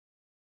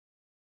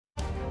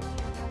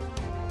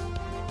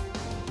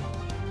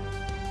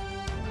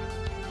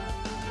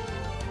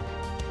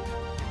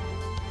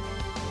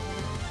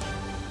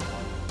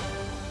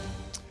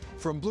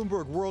From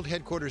Bloomberg World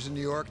Headquarters in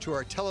New York to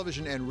our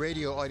television and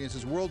radio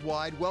audiences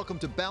worldwide, welcome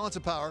to Balance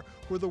of Power,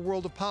 where the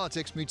world of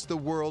politics meets the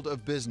world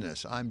of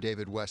business. I'm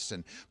David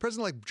Weston.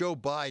 President-elect Joe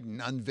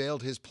Biden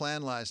unveiled his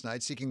plan last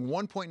night, seeking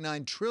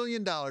 $1.9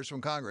 trillion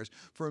from Congress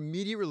for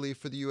immediate relief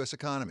for the U.S.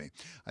 economy.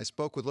 I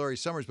spoke with Larry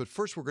Summers, but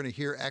first we're going to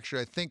hear,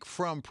 actually, I think,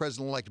 from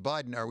President-elect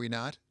Biden, are we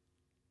not?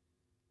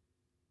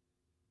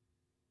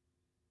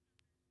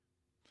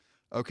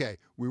 Okay,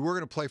 we were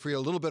going to play for you a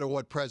little bit of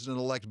what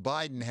President-elect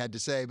Biden had to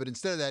say, but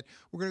instead of that,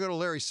 we're going to go to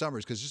Larry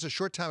Summers, because just a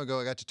short time ago,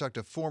 I got to talk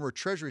to former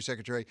Treasury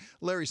Secretary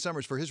Larry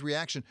Summers for his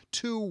reaction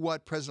to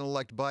what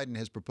President-elect Biden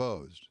has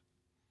proposed.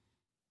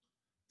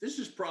 This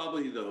is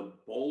probably the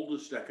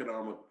boldest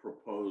economic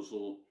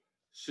proposal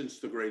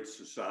since the Great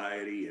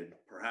Society, and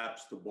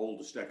perhaps the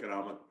boldest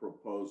economic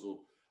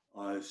proposal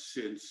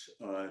since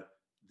the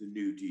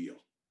New Deal.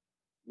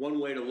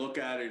 One way to look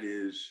at it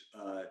is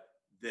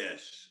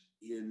this.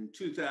 In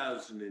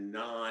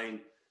 2009,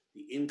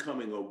 the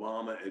incoming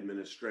Obama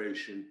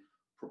administration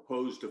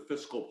proposed a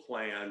fiscal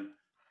plan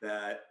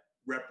that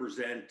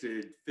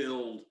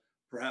filled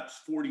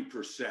perhaps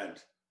 40%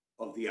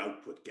 of the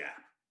output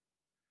gap.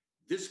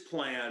 This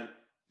plan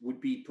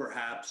would be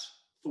perhaps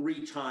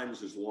 3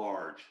 times as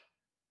large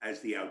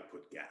as the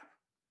output gap.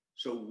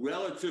 So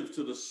relative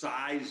to the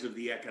size of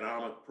the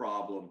economic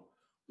problem,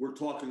 we're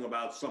talking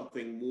about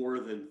something more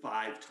than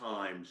 5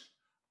 times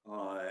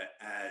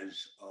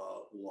as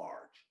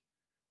large.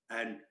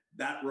 And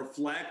that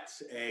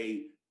reflects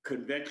a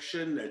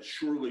conviction that's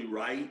surely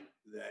right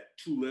that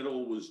too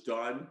little was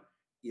done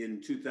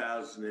in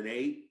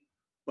 2009,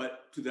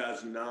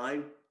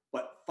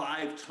 but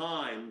 5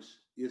 times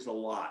is a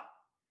lot.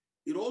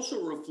 It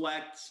also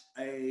reflects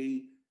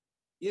a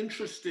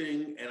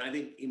interesting and I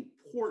think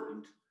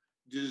important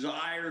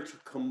desire to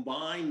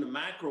combine the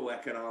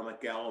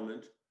macroeconomic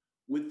element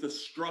with the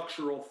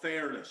structural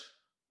fairness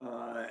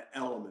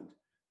element.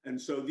 And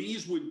so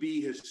these would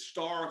be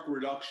historic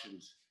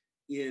reductions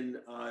in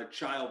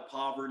child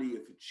poverty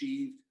if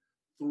achieved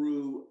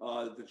through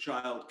the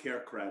child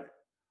care credit.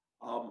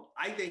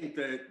 I think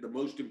that the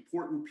most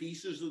important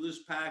pieces of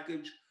this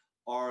package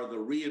are the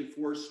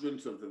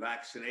reinforcement of the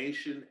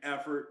vaccination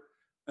effort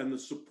and the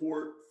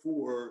support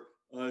for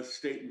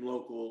state and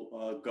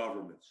local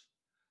governments.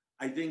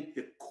 I think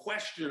the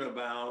question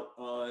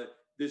about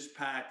this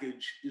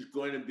package is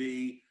going to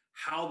be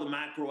how the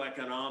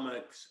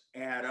macroeconomics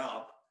add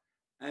up.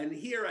 And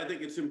here, I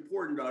think it's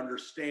important to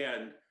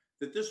understand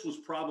that this was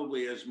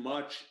probably as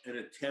much an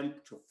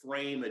attempt to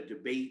frame a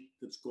debate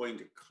that's going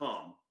to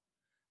come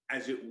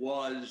as it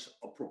was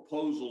a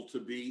proposal to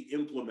be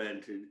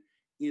implemented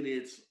in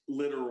its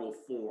literal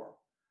form.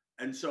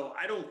 And so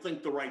I don't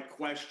think the right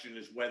question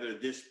is whether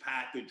this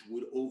package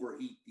would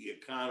overheat the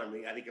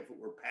economy. I think if it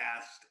were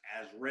passed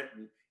as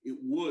written, it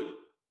would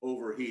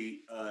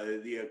overheat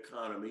the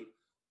economy.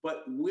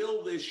 But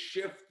will this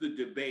shift the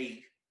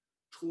debate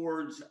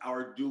towards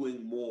our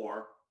doing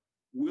more?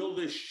 Will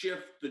this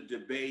shift the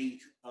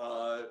debate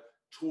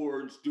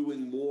towards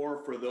doing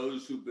more for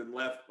those who've been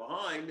left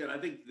behind? And I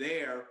think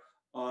there,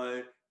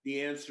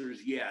 the answer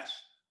is yes.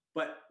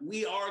 But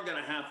we are going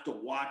to have to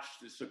watch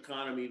this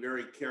economy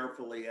very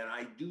carefully. And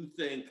I do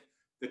think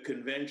the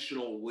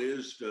conventional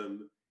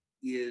wisdom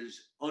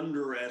is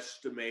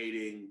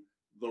underestimating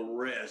the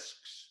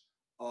risks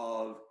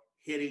of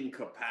hitting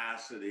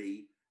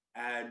capacity.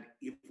 And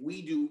if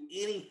we do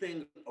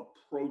anything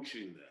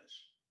approaching this,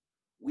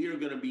 we are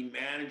going to be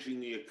managing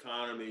the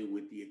economy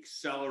with the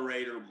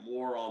accelerator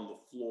more on the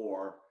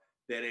floor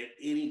than at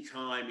any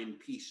time in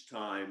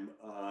peacetime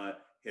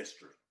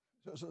history.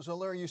 So,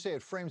 Larry, you say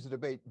it frames the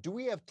debate. Do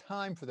we have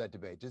time for that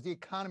debate? Does the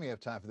economy have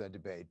time for that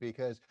debate?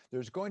 Because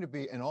there's going to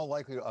be, in all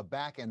likelihood, a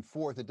back and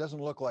forth. It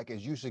doesn't look like,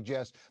 as you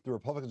suggest, the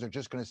Republicans are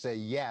just going to say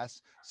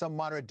yes. Some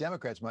moderate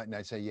Democrats might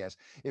not say yes.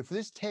 If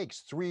this takes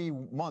 3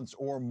 months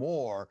or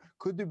more,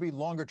 could there be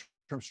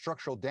longer-term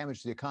structural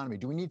damage to the economy?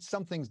 Do we need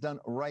some things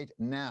done right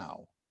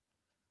now?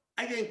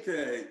 I think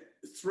that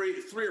three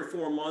or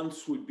 4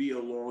 months would be a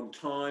long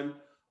time,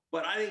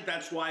 but I think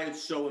that's why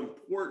it's so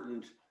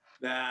important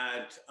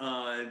that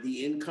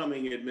the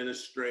incoming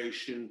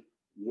administration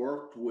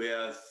worked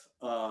with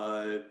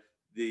all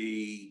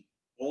the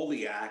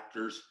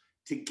actors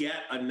to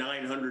get a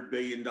 $900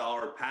 billion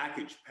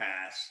package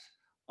passed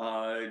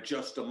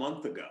just a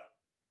month ago.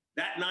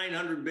 That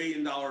 $900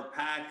 billion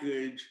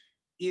package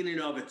in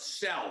and of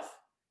itself,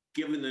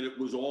 given that it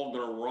was all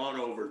going to run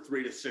over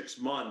 3 to 6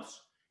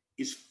 months,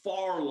 is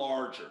far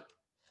larger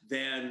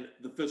than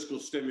the fiscal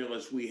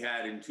stimulus we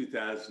had in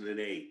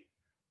 2008.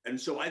 And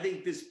so I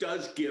think this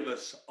does give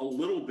us a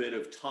little bit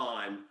of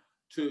time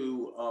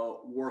to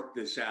work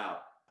this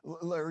out.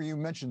 Larry, you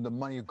mentioned the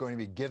money going to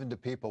be given to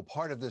people.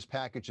 Part of this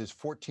package is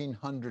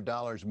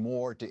 $1,400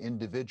 more to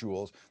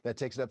individuals. That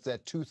takes it up to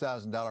that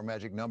 $2,000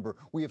 magic number.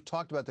 We have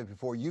talked about that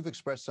before. You've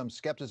expressed some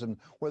skepticism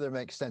whether it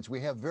makes sense. We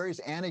have various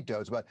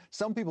anecdotes about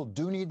some people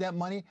do need that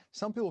money.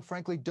 Some people,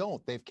 frankly,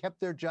 don't. They've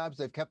kept their jobs.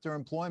 They've kept their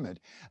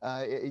employment.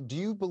 Do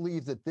you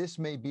believe that this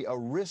may be a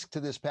risk to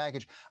this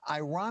package,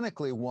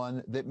 ironically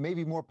one that may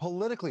be more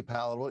politically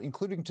palatable,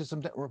 including to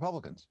some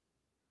Republicans?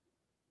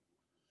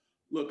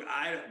 Look,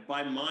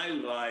 by my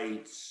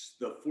lights,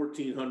 the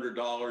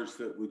 $1,400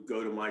 that would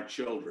go to my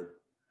children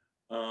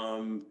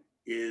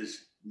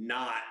is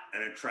not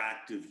an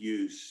attractive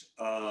use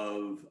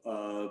of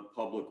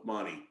public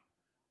money.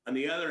 On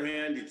the other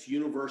hand, its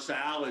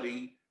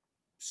universality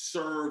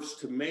serves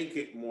to make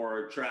it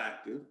more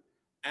attractive.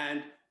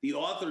 And the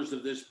authors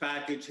of this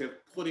package have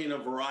put in a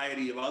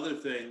variety of other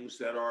things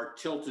that are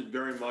tilted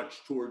very much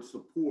towards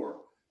the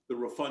poor, the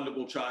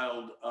refundable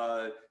child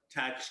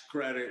tax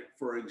credit,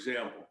 for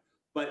example.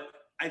 But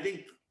I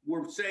think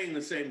we're saying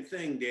the same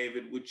thing,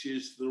 David, which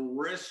is the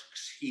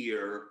risks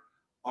here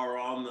are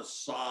on the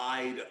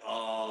side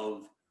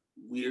of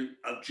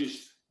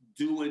just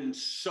doing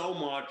so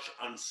much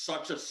on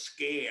such a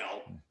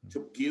scale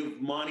to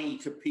give money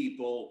to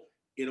people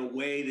in a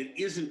way that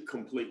isn't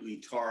completely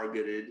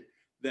targeted,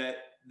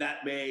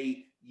 that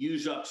may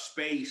use up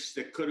space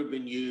that could have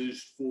been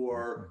used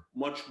for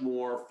much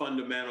more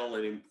fundamental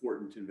and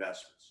important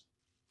investments.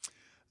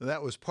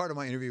 That was part of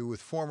my interview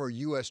with former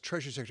U.S.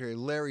 Treasury Secretary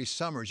Larry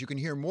Summers. You can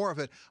hear more of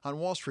it on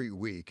Wall Street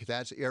Week.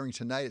 That's airing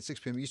tonight at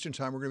 6 p.m. Eastern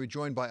Time. We're going to be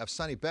joined by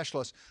Afsani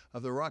Beshlas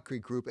of the Rock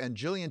Creek Group and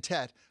Gillian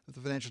Tett of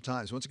the Financial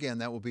Times. Once again,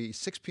 that will be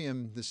 6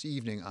 p.m. this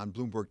evening on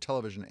Bloomberg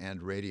Television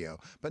and Radio.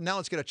 But now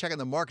let's get a check on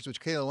the markets with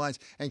Kayla Lyons.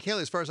 And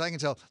Kayla, as far as I can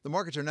tell, the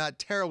markets are not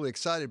terribly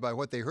excited by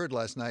what they heard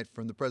last night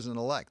from the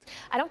president-elect.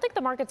 I don't think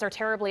the markets are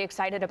terribly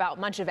excited about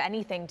much of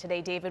anything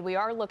today, David. We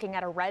are looking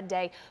at a red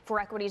day for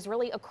equities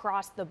really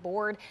across the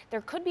board. There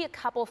could be a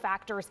couple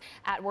factors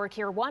at work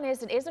here. One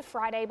is it is a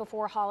Friday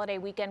before a holiday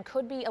weekend,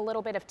 could be a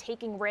little bit of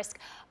taking risk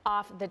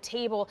off the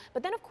table.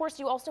 But then, of course,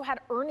 you also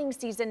had earnings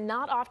season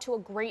not off to a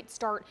great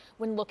start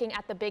when looking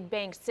at the big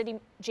banks. Citi,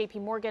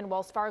 JP Morgan,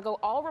 Wells Fargo,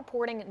 all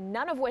reporting,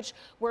 none of which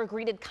were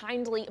greeted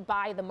kindly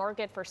by the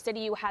market. For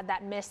Citi, you had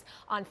that miss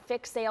on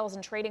fixed sales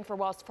and trading. For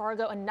Wells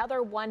Fargo, another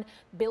 $1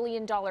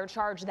 billion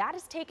charge. That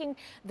is taking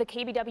the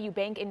KBW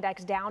Bank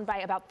Index down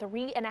by about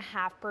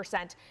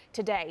 3.5%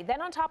 today.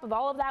 Then on top of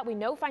all of that, we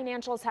know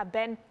financials have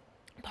been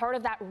part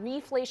of that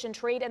reflation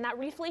trade, and that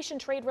reflation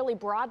trade really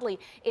broadly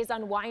is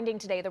unwinding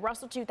today. The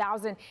Russell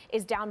 2000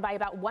 is down by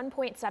about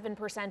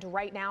 1.7%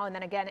 right now, and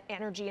then again,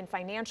 energy and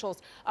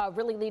financials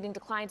really leading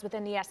declines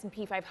within the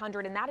S&P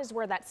 500, and that is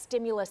where that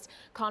stimulus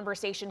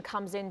conversation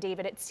comes in,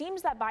 David. It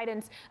seems that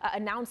Biden's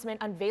announcement,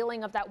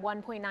 unveiling of that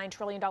 $1.9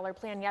 trillion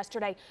plan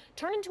yesterday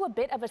turned into a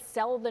bit of a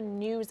sell the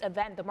news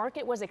event. The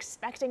market was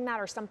expecting that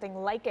or something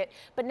like it,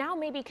 but now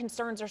maybe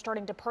concerns are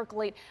starting to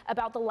percolate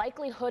about the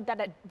likelihood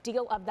that a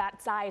deal of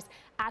that size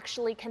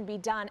actually can be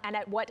done and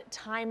at what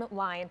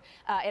timeline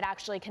it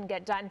actually can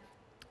get done.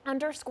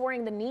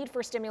 Underscoring the need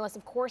for stimulus,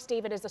 of course,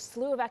 David, is a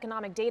slew of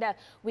economic data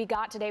we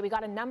got today. We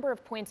got a number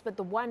of points, but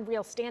the one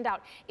real standout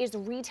is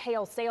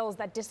retail sales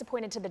that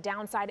disappointed to the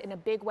downside in a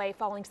big way,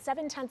 falling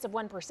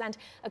 0.7%.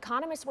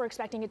 Economists were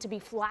expecting it to be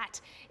flat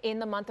in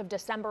the month of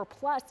December.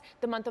 Plus,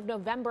 the month of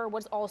November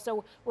was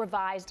also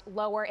revised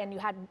lower, and you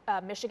had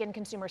Michigan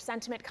consumer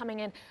sentiment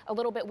coming in a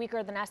little bit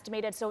weaker than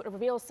estimated. So it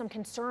reveals some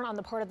concern on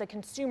the part of the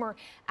consumer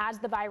as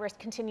the virus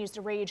continues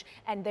to rage,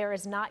 and there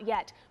is not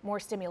yet more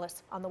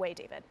stimulus on the way,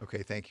 David.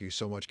 Okay, thank you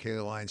so much,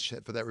 Kayla Lyons,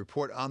 for that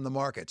report on the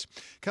markets.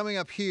 Coming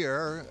up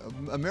here,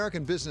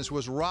 American business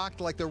was rocked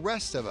like the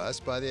rest of us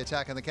by the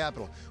attack on the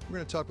Capitol. We're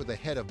going to talk with the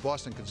head of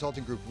Boston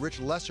Consulting Group,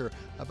 Rich Lesser,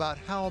 about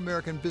how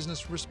American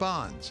business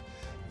responds.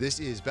 This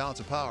is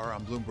Balance of Power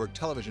on Bloomberg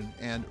Television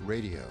and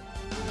Radio.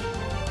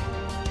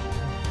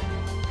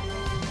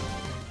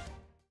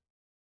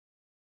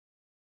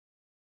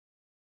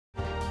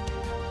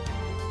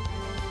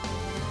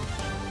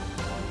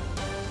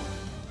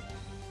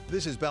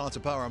 This is Balance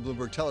of Power on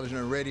Bloomberg Television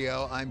and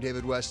Radio. I'm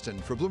David Weston.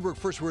 For Bloomberg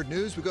First Word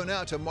News, we go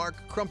now to Mark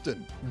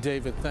Crumpton.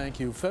 David, thank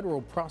you.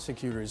 Federal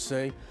prosecutors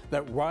say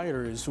that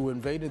rioters who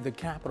invaded the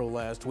Capitol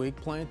last week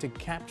plan to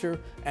capture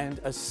and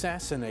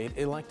assassinate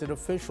elected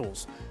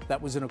officials.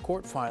 That was in a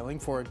court filing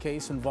for a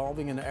case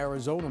involving an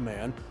Arizona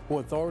man who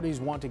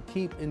authorities want to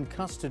keep in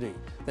custody.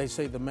 They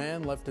say the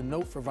man left a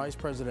note for Vice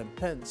President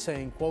Pence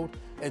saying, quote,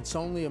 "It's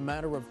only a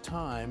matter of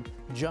time.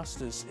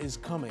 Justice is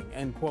coming,"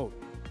 end quote.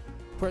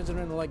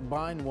 President-elect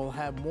Biden will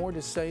have more to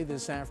say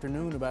this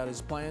afternoon about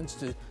his plans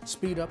to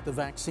speed up the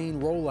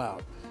vaccine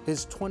rollout.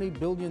 His $20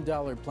 billion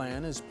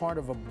plan is part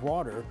of a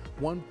broader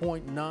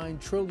 $1.9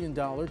 trillion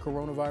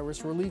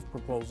coronavirus relief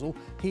proposal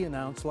he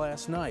announced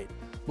last night.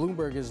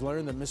 Bloomberg has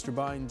learned that Mr.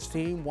 Biden's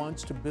team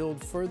wants to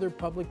build further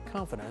public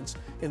confidence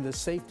in the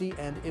safety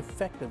and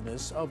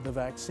effectiveness of the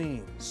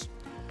vaccines.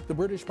 The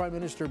British Prime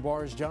Minister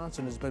Boris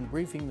Johnson has been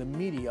briefing the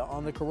media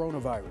on the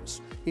coronavirus.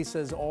 He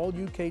says all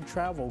UK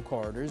travel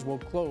corridors will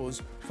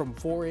close from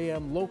 4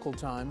 a.m. local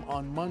time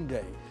on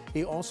Monday.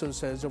 He also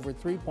says over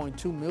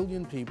 3.2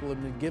 million people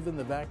have been given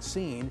the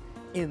vaccine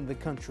in the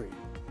country.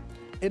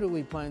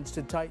 Italy plans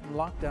to tighten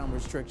lockdown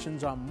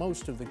restrictions on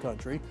most of the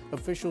country.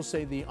 Officials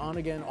say the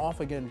on-again,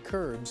 off-again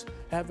curbs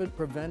haven't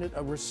prevented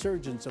a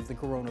resurgence of the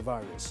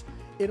coronavirus.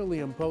 Italy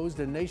imposed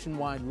a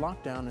nationwide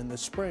lockdown in the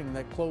spring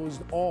that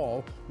closed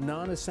all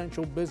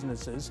non-essential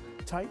businesses,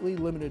 tightly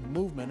limited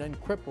movement,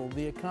 and crippled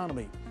the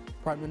economy.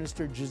 Prime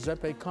Minister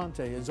Giuseppe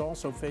Conte is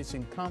also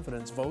facing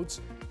confidence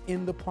votes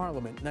in the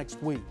parliament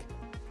next week.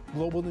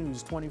 Global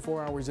news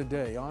 24 hours a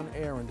day, on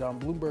air and on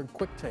Bloomberg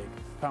Quick Take,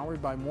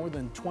 powered by more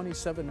than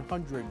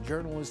 2,700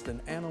 journalists and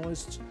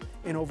analysts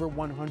in over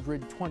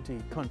 120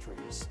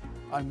 countries.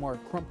 I'm Mark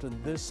Crumpton.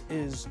 This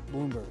is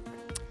Bloomberg.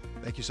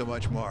 Thank you so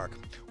much, Mark.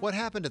 What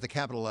happened at the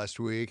Capitol last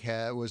week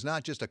was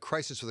not just a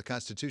crisis for the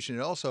Constitution,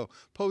 it also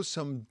posed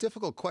some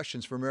difficult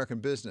questions for American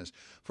business.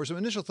 For some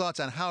initial thoughts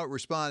on how it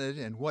responded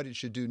and what it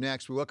should do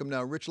next, we welcome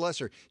now Rich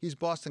Lesser. He's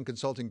Boston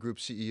Consulting Group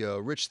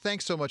CEO. Rich,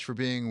 thanks so much for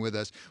being with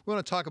us. We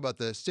want to talk about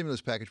the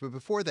stimulus package, but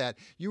before that,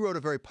 you wrote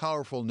a very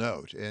powerful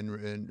note in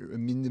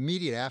the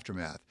immediate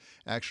aftermath,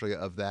 actually,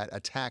 of that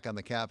attack on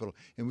the Capitol,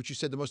 in which you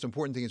said the most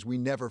important thing is we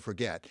never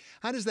forget.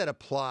 How does that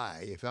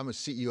apply if I'm a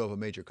CEO of a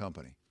major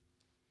company?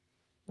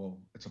 Well,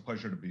 it's a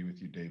pleasure to be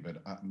with you, David.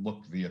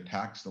 Look, the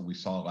attacks that we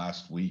saw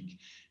last week,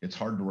 it's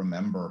hard to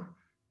remember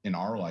in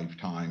our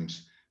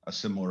lifetimes a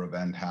similar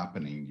event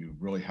happening. You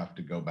really have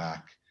to go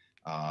back,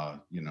 a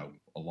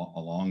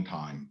long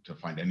time to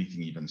find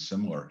anything even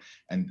similar.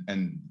 And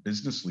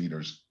business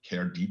leaders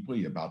care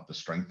deeply about the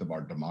strength of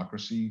our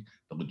democracy,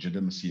 the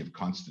legitimacy of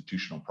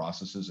constitutional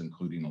processes,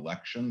 including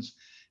elections,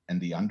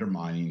 and the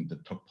undermining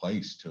that took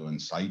place to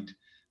incite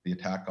the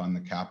attack on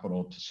the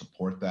Capitol, to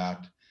support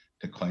that,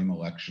 to claim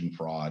election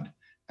fraud.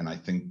 And I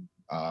think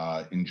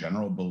in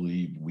general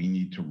believe we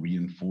need to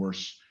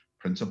reinforce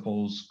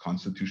principles,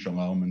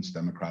 constitutional elements,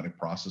 democratic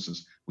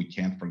processes. We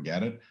can't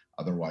forget it.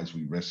 Otherwise,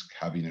 we risk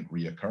having it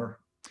reoccur.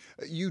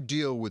 You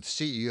deal with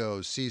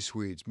CEOs,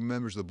 C-suites,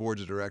 members of the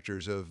boards of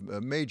directors of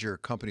major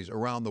companies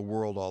around the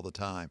world all the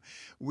time.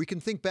 We can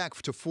think back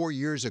to 4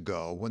 years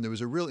ago when there was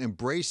a real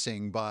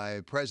embracing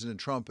by President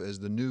Trump as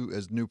the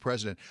new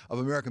president of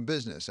American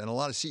business, and a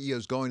lot of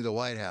CEOs going to the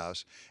White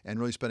House and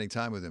really spending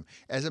time with him.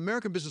 As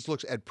American business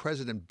looks at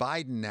President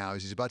Biden now,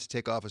 as he's about to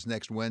take office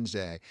next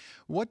Wednesday,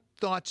 what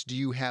thoughts do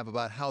you have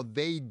about how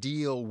they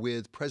deal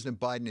with President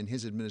Biden and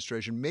his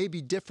administration,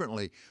 maybe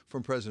differently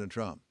from President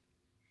Trump?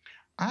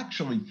 I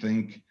actually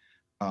think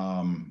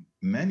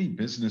many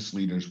business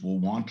leaders will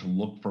want to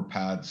look for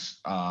paths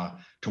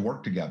to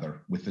work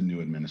together with the new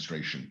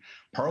administration,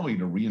 partly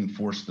to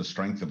reinforce the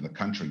strength of the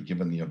country,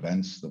 given the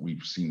events that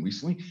we've seen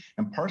recently,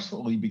 and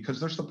partially because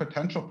there's the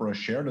potential for a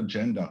shared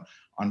agenda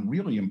on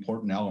really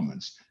important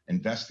elements: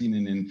 investing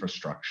in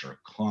infrastructure,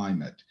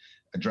 climate,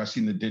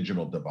 addressing the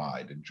digital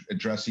divide,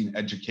 addressing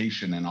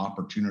education and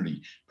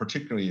opportunity,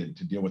 particularly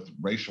to deal with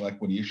racial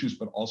equity issues,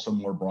 but also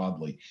more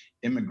broadly,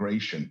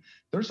 immigration.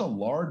 There's a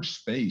large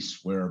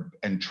space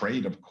and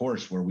trade, of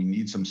course, where we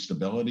need some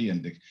stability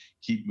and to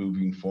keep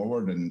moving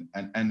forward. And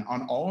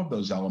on all of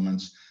those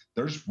elements,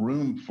 there's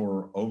room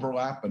for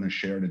overlap and a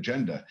shared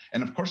agenda.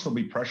 And of course, there'll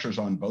be pressures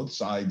on both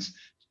sides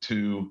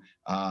to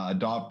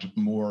adopt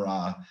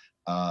more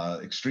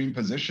extreme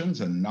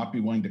positions and not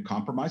be willing to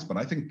compromise. But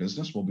I think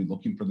business will be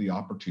looking for the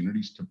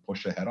opportunities to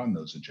push ahead on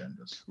those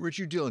agendas. Rich,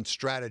 you deal in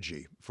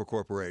strategy for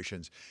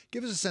corporations.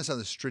 Give us a sense on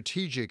the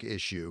strategic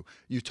issue.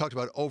 You talked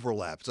about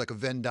overlap. It's like a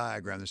Venn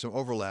diagram. There's some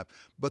overlap,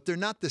 but they're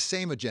not the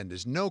same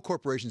agendas. No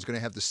corporation is going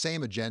to have the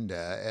same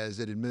agenda as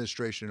an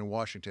administration in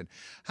Washington.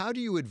 How do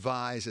you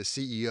advise a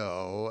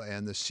CEO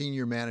and the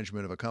senior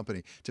management of a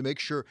company to make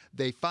sure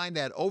they find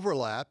that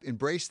overlap,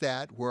 embrace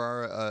that where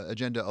our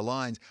agenda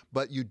aligns,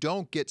 but you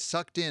don't get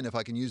sucked in, if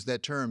I can use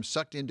that term,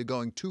 sucked into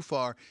going too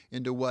far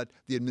into what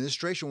the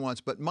administration wants,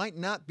 but might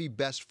not be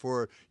best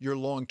for your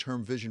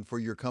long-term vision for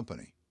your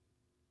company?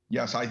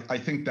 Yes, I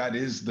think that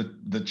is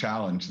the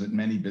challenge that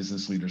many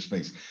business leaders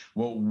face.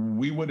 What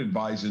we would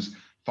advise is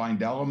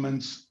find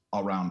elements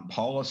around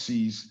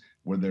policies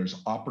where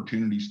there's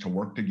opportunities to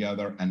work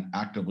together and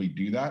actively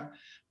do that.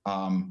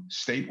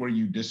 State where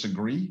you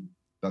disagree,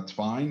 that's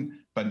fine,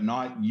 but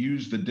not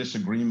use the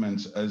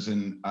disagreements as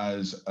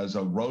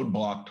a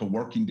roadblock to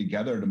working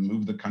together to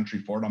move the country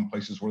forward on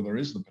places where there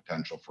is the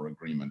potential for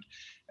agreement.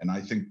 And I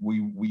think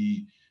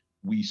we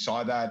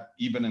saw that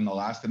even in the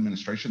last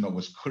administration, that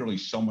was clearly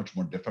so much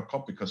more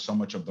difficult because so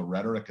much of the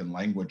rhetoric and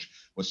language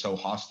was so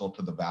hostile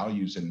to the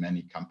values in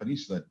many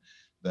companies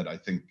that I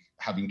think,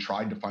 having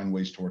tried to find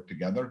ways to work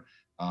together,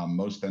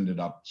 most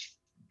ended up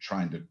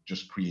trying to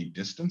just create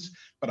distance.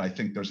 But I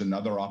think there's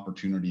another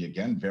opportunity,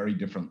 again, very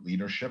different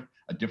leadership,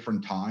 a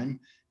different time,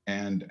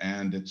 and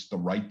it's the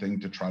right thing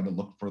to try to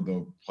look for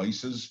the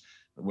places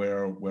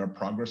where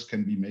progress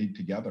can be made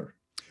together.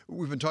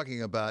 We've been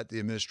talking about the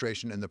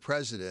administration and the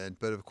president,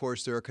 but of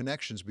course there are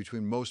connections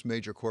between most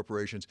major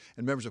corporations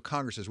and members of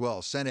Congress as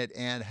well, Senate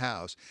and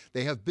House.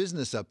 They have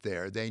business up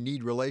there. They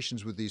need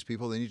relations with these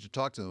people. They need to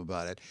talk to them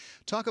about it.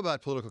 Talk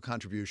about political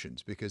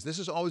contributions, because this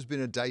has always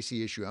been a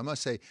dicey issue. I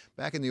must say,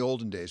 back in the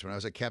olden days when I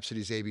was at Cap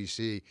Cities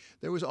ABC,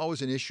 there was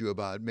always an issue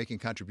about making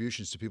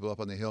contributions to people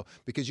up on the Hill,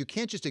 because you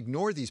can't just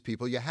ignore these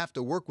people. You have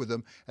to work with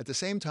them. At the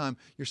same time,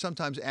 you're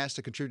sometimes asked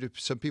to contribute to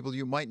some people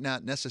you might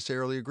not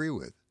necessarily agree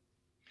with.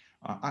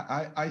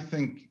 I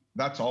think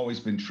that's always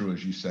been true,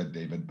 as you said,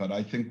 David. But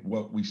I think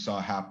what we saw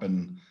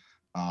happen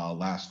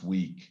last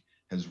week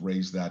has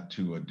raised that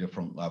to a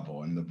different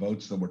level. And the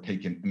votes that were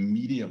taken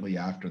immediately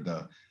after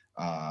the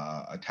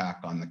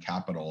attack on the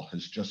Capitol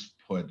has just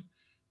put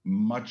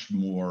much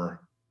more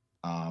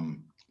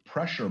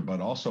pressure, but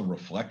also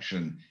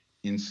reflection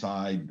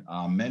inside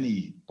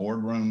many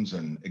boardrooms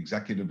and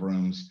executive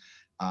rooms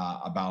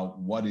about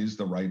what is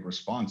the right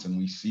response. And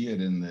we see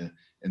it in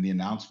the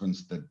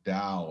announcements that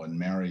Dow and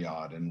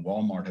Marriott and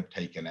Walmart have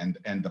taken,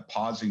 and the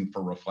pausing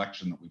for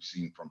reflection that we've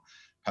seen from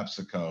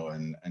PepsiCo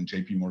and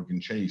JP Morgan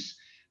Chase.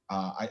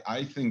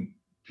 I think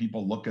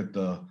people look at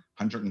the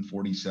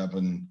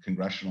 147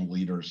 congressional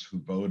leaders who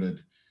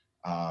voted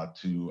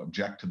to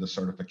object to the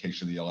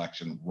certification of the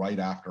election right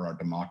after our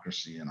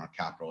democracy and our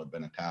Capitol had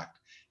been attacked,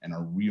 and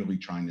are really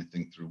trying to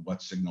think through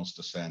what signals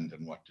to send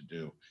and what to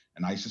do.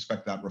 And I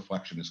suspect that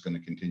reflection is going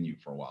to continue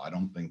for a while. I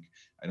don't think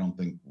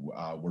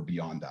we're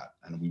beyond that,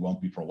 and we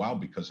won't be for a while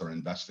because our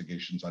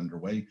investigation's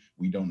underway.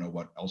 We don't know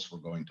what else we're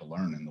going to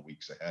learn in the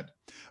weeks ahead.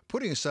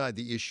 Putting aside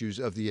the issues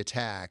of the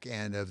attack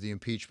and of the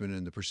impeachment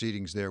and the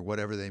proceedings there,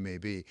 whatever they may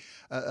be,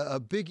 a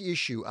big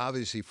issue,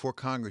 obviously, for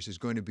Congress is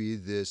going to be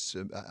this,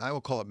 I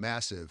will call it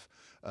massive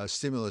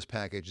stimulus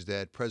package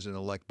that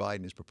President-elect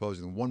Biden is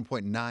proposing,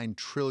 $1.9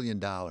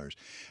 trillion.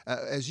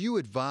 As you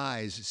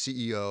advise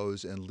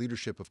CEOs and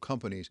leadership of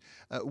companies,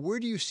 where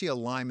do you see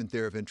alignment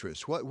there of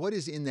interest? What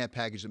is in that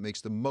package that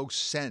makes the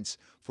most sense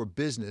for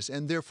business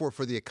and therefore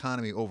for the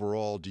economy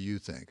overall, do you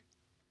think?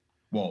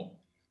 Well,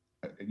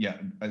 yeah,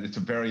 it's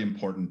a very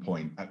important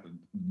point.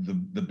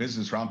 The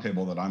Business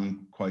Roundtable that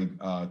I'm quite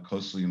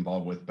closely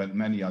involved with, but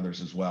many others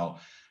as well,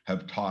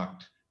 have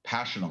talked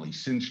passionately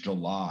since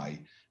July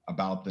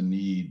about the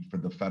need for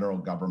the federal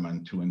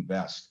government to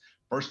invest,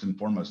 first and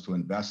foremost, to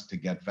invest to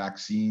get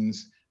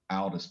vaccines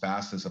out as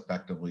fast as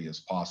effectively as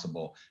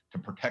possible, to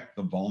protect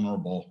the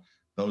vulnerable,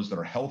 those that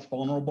are health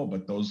vulnerable,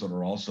 but those that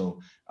are also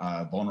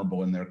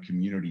vulnerable in their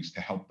communities,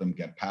 to help them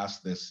get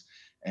past this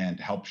and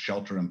help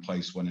shelter in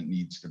place when it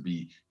needs to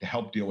be, to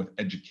help deal with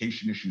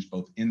education issues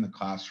both in the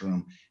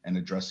classroom and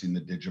addressing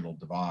the digital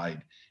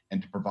divide,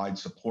 and to provide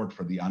support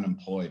for the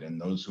unemployed and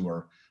those who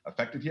are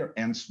affected here,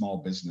 and small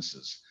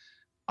businesses.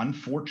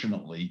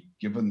 Unfortunately,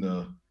 given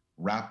the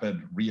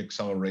rapid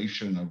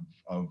reacceleration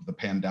of the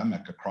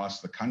pandemic across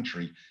the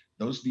country,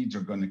 those needs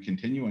are going to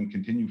continue and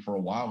continue for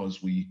a while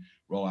as we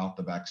roll out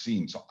the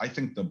vaccine. So I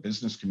think the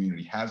business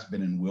community has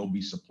been and will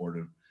be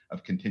supportive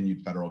of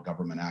continued federal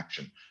government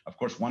action. Of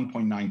course,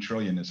 1.9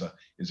 trillion is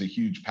a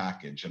huge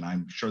package, and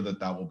I'm sure that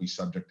will be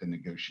subject to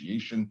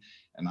negotiation.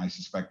 And I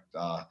suspect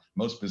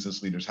most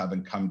business leaders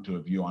haven't come to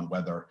a view on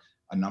whether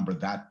a number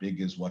that big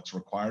is what's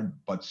required,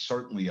 but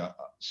certainly a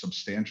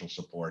substantial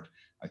support.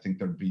 I think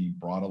there'd be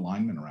broad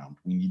alignment around.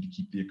 We need to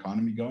keep the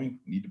economy going.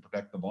 We need to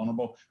protect the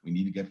vulnerable. We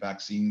need to get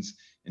vaccines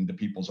into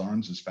people's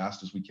arms as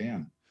fast as we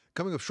can.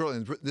 Coming up shortly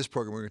in this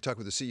program, we're going to talk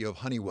with the CEO of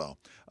Honeywell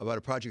about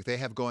a project they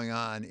have going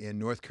on in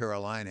North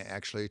Carolina,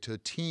 actually, to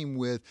team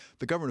with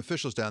the government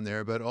officials down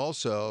there, but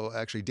also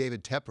actually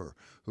David Tepper,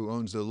 who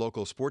owns the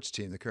local sports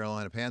team, the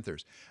Carolina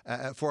Panthers,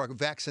 for a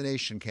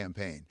vaccination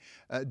campaign.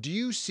 Do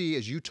you see,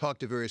 as you talk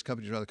to various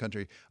companies around the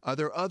country, are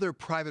there other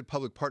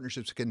private-public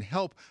partnerships that can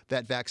help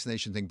that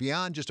vaccination thing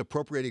beyond just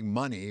appropriating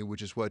money,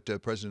 which is what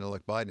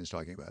President-elect Biden is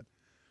talking about?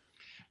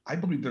 I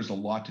believe there's a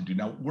lot to do.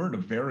 Now, we're at a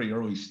very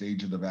early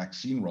stage of the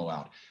vaccine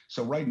rollout.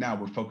 So right now,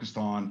 we're focused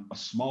on a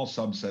small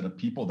subset of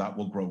people that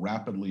will grow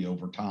rapidly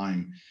over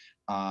time.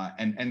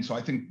 And so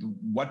I think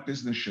what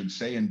business should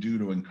say and do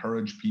to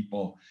encourage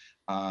people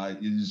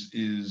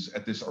is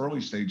at this early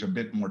stage a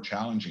bit more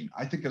challenging.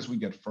 I think as we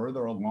get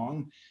further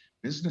along,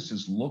 business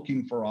is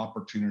looking for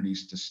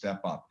opportunities to step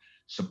up,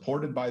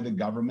 supported by the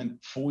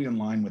government, fully in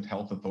line with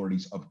health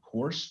authorities, of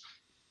course,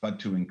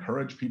 but to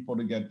encourage people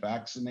to get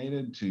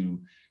vaccinated, to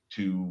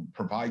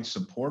provide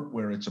support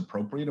where it's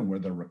appropriate and where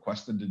they're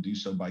requested to do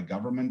so by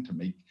government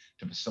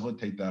to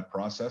facilitate that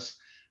process.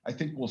 I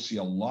think we'll see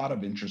a lot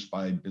of interest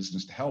by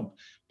business to help.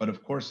 But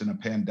of course, in a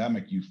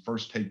pandemic, you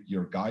first take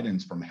your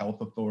guidance from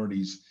health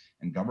authorities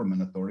and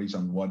government authorities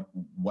on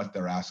what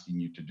they're asking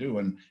you to do.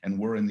 And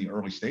we're in the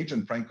early stage.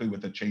 And frankly,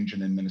 with a change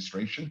in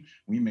administration,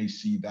 we may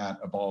see that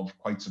evolve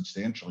quite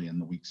substantially in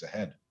the weeks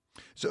ahead.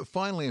 So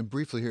finally and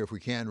briefly here, if we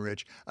can,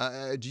 Rich,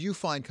 do you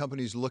find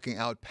companies looking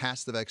out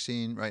past the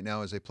vaccine right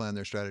now as they plan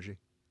their strategy?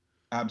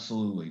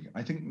 Absolutely.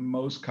 I think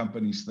most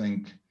companies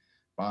think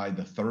by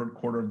the third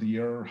quarter of the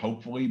year,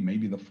 hopefully,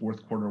 maybe the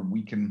fourth quarter,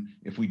 we can,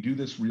 if we do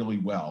this really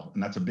well,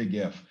 and that's a big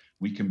if,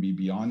 we can be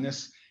beyond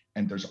this.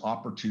 and there's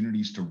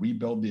opportunities to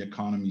rebuild the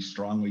economy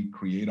strongly,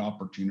 create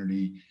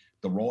opportunity.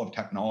 The role of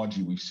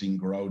technology we've seen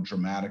grow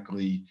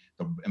dramatically.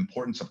 The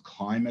importance of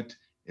climate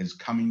is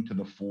coming to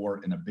the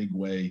fore in a big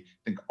way.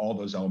 I think all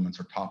those elements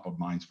are top of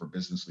minds for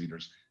business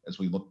leaders as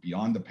we look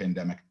beyond the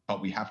pandemic,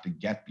 but we have to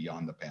get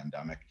beyond the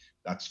pandemic.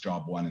 That's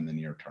job one in the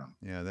near term.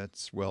 Yeah,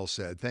 that's well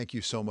said. Thank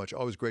you so much.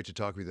 Always great to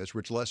talk with you. That's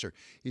Rich Lesser.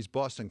 He's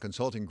Boston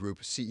Consulting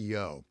Group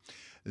CEO.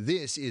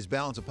 This is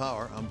Balance of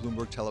Power on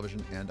Bloomberg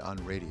Television and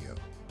on radio.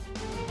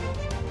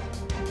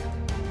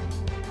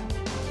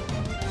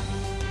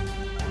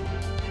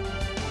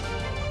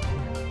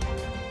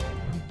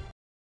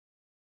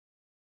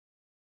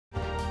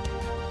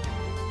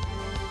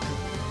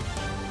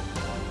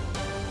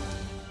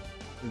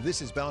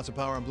 This is Balance of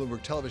Power on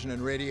Bloomberg Television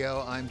and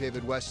radio. I'm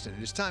David Weston.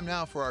 It is time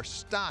now for our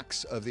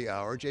stocks of the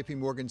hour. J.P.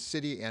 Morgan,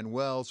 Citi, and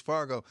Wells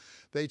Fargo.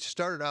 They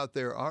started out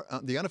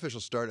the unofficial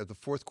start of the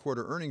fourth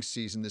quarter earnings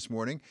season this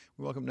morning.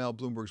 We welcome now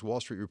Bloomberg's Wall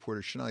Street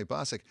reporter Sonali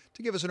Basak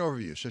to give us an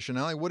overview. So,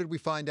 Sonali, what did we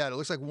find out? It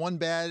looks like one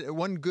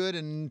good,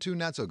 and two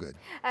not so good.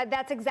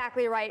 That's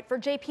exactly right. For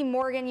J.P.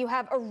 Morgan, you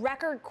have a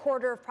record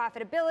quarter of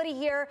profitability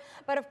here.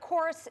 But of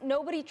course,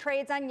 nobody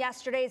trades on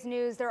yesterday's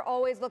news. They're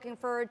always looking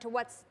forward to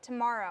what's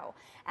tomorrow.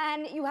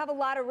 And you have a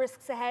lot of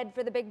risks ahead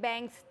for the big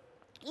banks.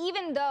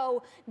 Even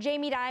though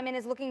Jamie Dimon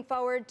is looking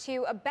forward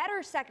to a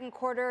better second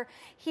quarter,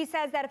 he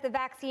says that if the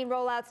vaccine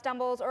rollout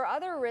stumbles or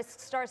other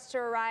risks starts to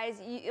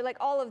arise, like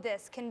all of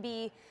this can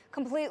be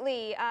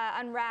completely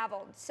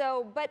unraveled.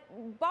 So, but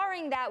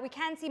barring that, we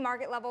can see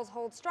market levels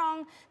hold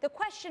strong. The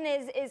question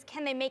is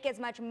can they make as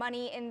much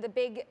money in the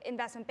big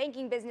investment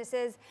banking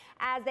businesses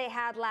as they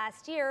had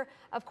last year?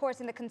 Of course,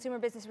 in the consumer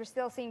business, we're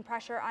still seeing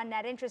pressure on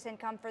net interest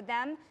income for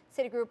them,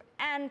 Citigroup,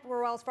 and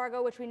for Wells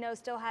Fargo, which we know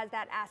still has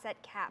that asset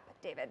cap,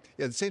 David.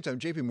 Yeah, at the same time,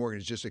 J.P. Morgan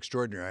is just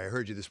extraordinary. I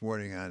heard you this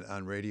morning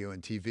on radio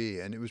and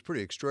TV, and it was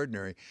pretty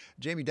extraordinary.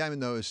 Jamie Dimon,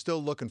 though, is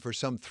still looking for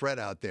some threat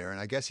out there, and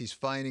I guess he's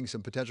finding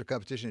some potential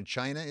competition in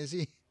China, is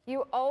he?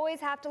 You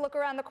always have to look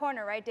around the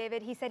corner, right,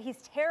 David? He said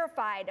he's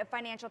terrified of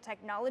financial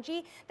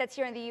technology that's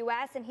here in the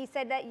U.S. And he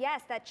said that,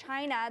 yes, that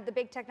China, the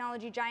big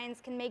technology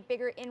giants, can make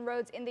bigger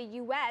inroads in the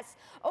U.S.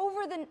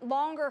 over the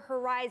longer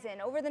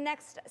horizon, over the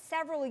next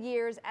several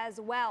years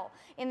as well.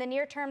 In the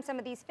near term, some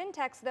of these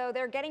fintechs, though,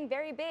 they're getting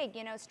very big.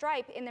 You know,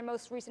 Stripe, in their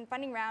most recent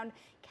funding round,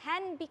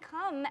 can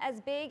become as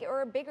big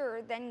or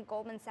bigger than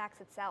Goldman Sachs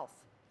itself.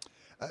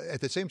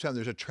 At the same time,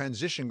 there's a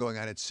transition going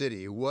on at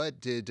Citi.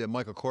 What did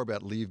Michael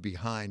Corbat leave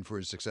behind for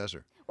his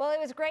successor? Well, it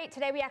was great.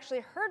 Today we actually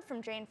heard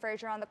from Jane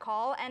Fraser on the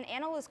call, and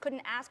analysts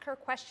couldn't ask her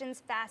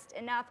questions fast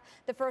enough.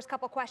 The first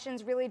couple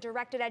questions really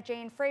directed at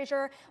Jane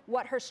Fraser,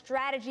 what her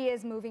strategy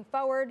is moving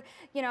forward.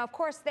 You know, of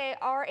course, they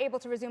are able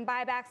to resume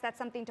buybacks. That's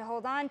something to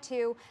hold on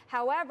to.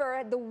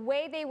 However, the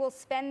way they will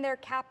spend their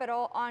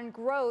capital on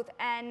growth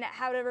and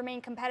how to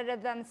remain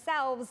competitive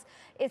themselves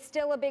is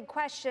still a big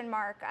question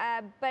mark.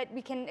 But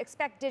we can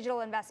expect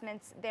digital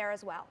investments there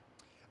as well.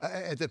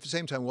 At the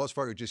same time, Wells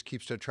Fargo just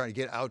keeps trying to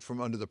get out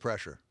from under the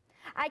pressure.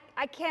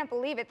 I can't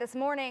believe it. This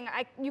morning,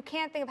 you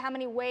can't think of how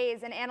many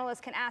ways an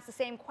analyst can ask the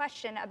same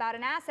question about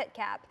an asset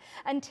cap.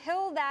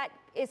 Until that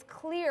is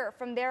clear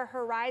from their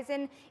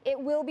horizon, it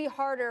will be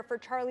harder for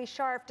Charlie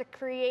Scharf to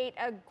create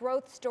a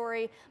growth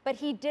story. But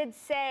he did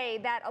say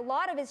that a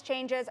lot of his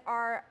changes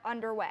are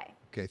underway.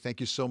 Okay,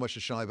 thank you so much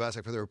to Sonali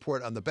Basak for the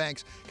report on the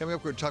banks. Coming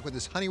up, we're going to talk with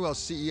this Honeywell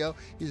CEO.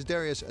 He's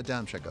Darius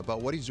Adamczyk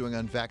about what he's doing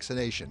on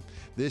vaccination.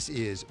 This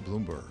is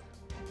Bloomberg.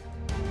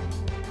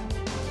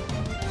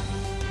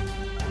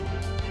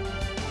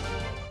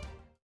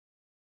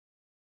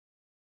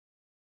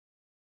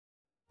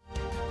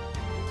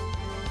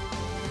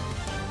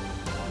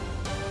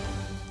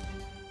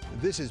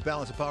 This is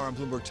Balance of Power on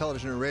Bloomberg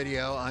Television and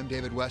Radio. I'm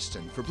David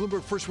Weston. For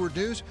Bloomberg First Word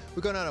News,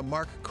 we go now to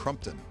Mark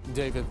Crumpton.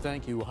 David,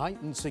 thank you.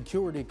 Heightened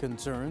security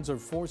concerns are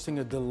forcing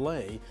a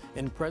delay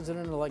in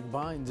President-elect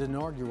Biden's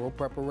inaugural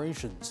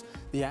preparations.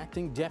 The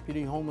acting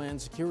Deputy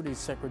Homeland Security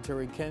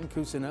Secretary Ken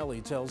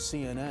Cuccinelli tells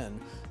CNN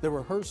the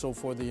rehearsal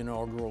for the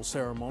inaugural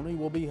ceremony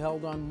will be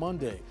held on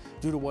Monday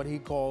due to what he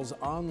calls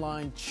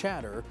online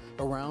chatter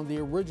around the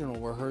original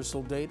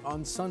rehearsal date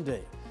on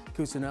Sunday.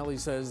 Cuccinelli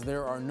says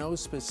there are no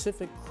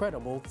specific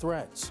credible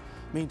threats.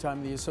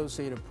 Meantime, the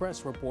Associated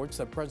Press reports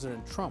that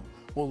President Trump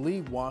will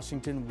leave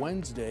Washington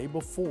Wednesday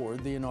before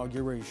the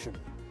inauguration.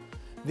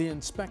 The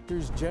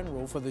inspectors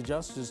general for the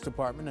Justice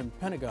Department and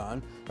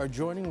Pentagon are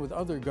joining with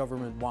other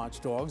government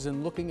watchdogs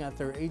in looking at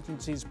their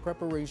agency's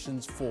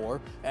preparations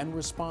for and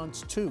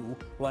response to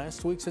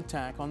last week's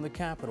attack on the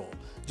Capitol.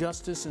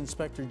 Justice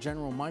Inspector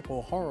General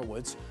Michael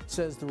Horowitz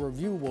says the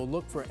review will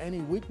look for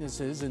any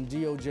weaknesses in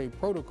DOJ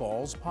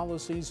protocols,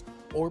 policies,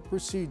 or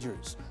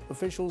procedures.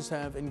 Officials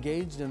have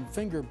engaged in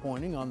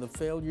finger-pointing on the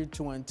failure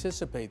to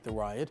anticipate the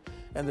riot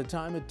and the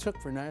time it took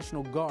for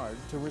National Guard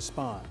to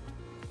respond.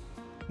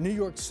 New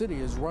York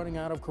City is running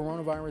out of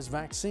coronavirus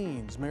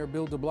vaccines. Mayor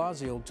Bill de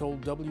Blasio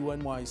told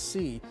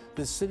WNYC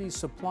the city's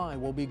supply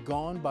will be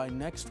gone by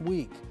next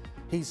week.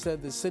 He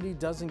said the city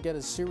doesn't get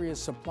a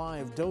serious supply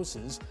of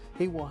doses,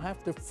 he will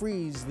have to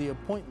freeze the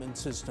appointment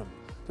system.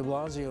 De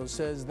Blasio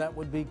says that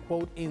would be,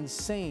 quote,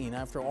 insane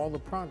after all the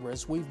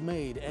progress we've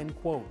made, end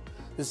quote.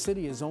 The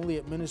city has only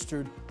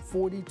administered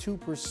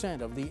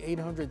 42% of the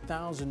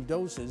 800,000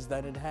 doses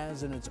that it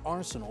has in its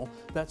arsenal.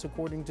 That's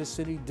according to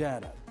city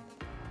data.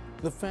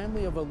 The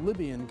family of a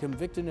Libyan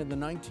convicted in the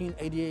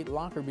 1988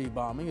 Lockerbie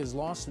bombing has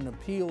lost an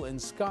appeal in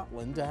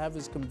Scotland to have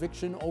his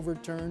conviction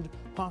overturned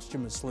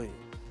posthumously.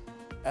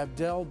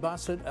 Abdel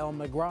Basset El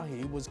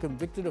Megrahi was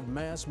convicted of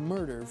mass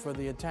murder for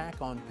the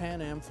attack on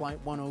Pan Am Flight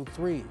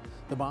 103.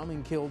 The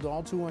bombing killed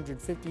all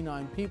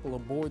 259 people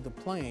aboard the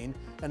plane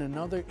and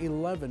another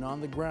 11 on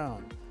the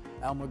ground.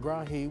 El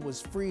Megrahi was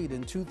freed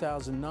in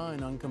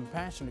 2009 on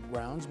compassionate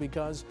grounds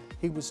because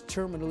he was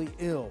terminally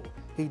ill.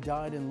 He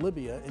died in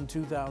Libya in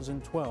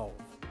 2012.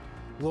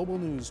 Global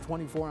news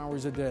 24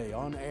 hours a day,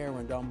 on air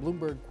and on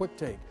Bloomberg Quick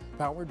Take,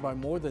 powered by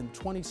more than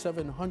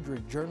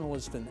 2,700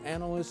 journalists and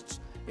analysts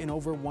in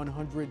over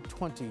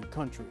 120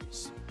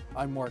 countries.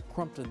 I'm Mark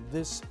Crumpton.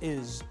 This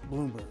is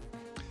Bloomberg.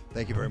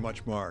 Thank you very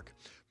much, Mark.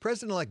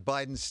 President-elect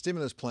Biden's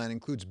stimulus plan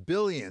includes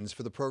billions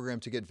for the program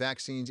to get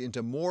vaccines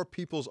into more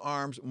people's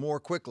arms more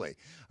quickly,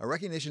 a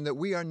recognition that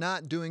we are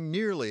not doing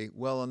nearly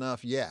well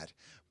enough yet.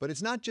 But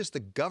it's not just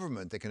the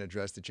government that can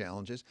address the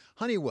challenges.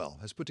 Honeywell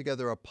has put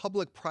together a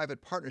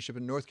public-private partnership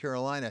in North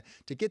Carolina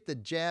to get the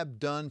jab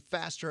done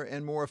faster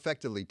and more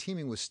effectively,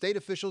 teaming with state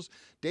officials,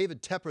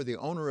 David Tepper, the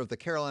owner of the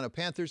Carolina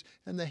Panthers,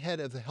 and the head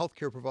of the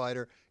healthcare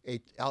provider,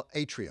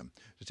 Atrium.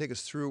 To take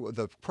us through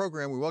the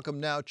program, we welcome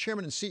now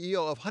Chairman and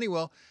CEO of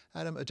Honeywell,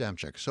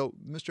 Adamczyk. So,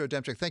 Mr.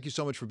 Adamczyk, thank you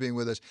so much for being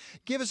with us.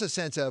 Give us a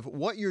sense of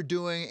what you're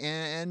doing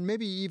and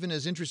maybe even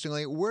as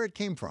interestingly, where it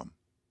came from.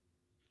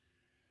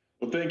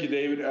 Well, thank you,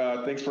 David.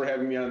 Thanks for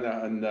having me on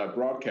the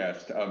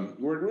broadcast.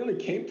 Where it really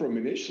came from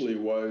initially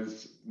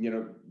was,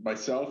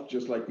 myself,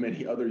 just like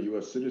many other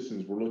U.S.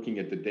 citizens, were looking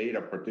at the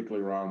data,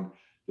 particularly around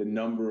the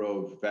number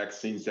of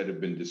vaccines that have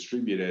been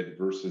distributed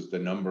versus the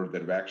number that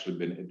have actually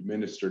been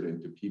administered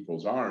into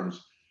people's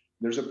arms.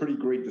 There's a pretty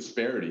great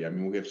disparity. I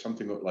mean, we have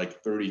something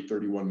like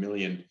 31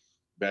 million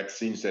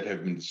vaccines that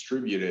have been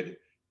distributed,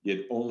 yet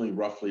only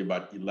roughly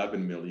about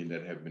 11 million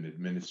that have been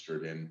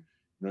administered. And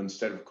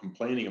instead of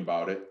complaining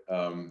about it,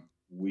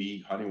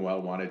 we,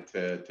 Honeywell, wanted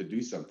to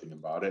do something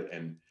about it.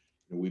 And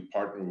we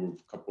partnered with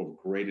a couple of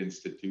great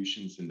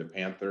institutions in the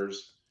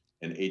Panthers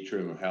and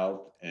Atrium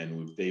Health, and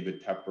with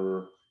David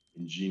Tepper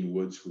and Gene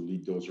Woods, who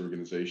lead those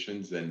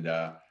organizations. And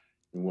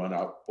we want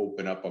to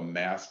open up a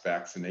mass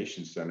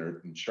vaccination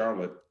center in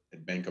Charlotte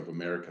at Bank of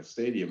America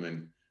Stadium.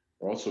 And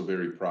we're also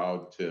very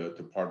proud to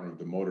partner with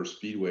the Motor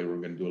Speedway. We're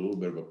going to do a little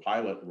bit of a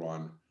pilot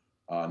run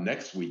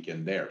next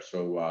weekend there.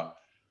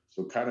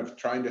 So kind of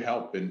trying to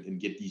help and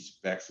get these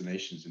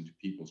vaccinations into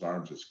people's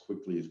arms as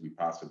quickly as we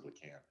possibly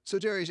can. So,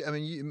 Darius, I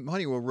mean,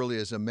 Honeywell really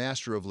is a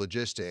master of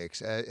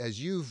logistics.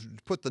 As you've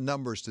put the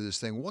numbers to this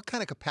thing, what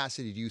kind of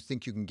capacity do you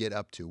think you can get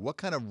up to? What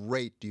kind of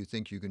rate do you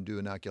think you can do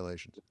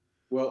inoculations?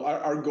 Well,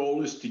 our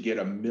goal is to get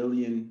 1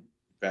 million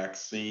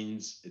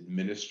vaccines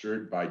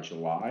administered by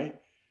July.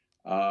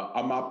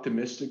 I'm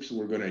optimistic, so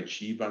we're going to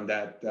achieve on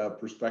that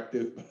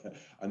perspective,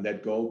 on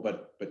that goal.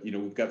 But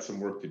we've got some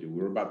work to do.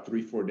 We're about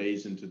 3-4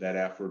 days into that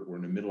effort. We're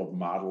in the middle of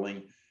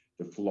modeling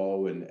the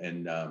flow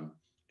and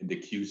the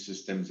queue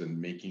systems and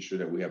making sure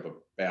that we have a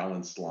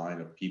balanced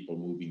line of people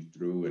moving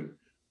through, and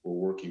we're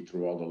working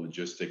through all the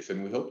logistics.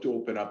 And we hope to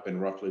open up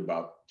in roughly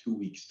about 2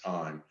 weeks'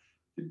 time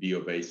the B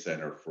of A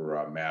Center for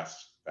a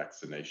mass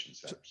vaccination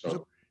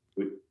center.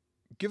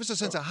 Give us a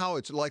sense of how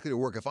it's likely to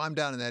work. If I'm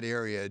down in that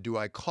area, do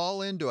I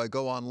call in? Do I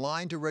go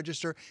online to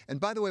register? And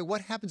by the way,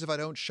 what happens if I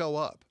don't show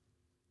up?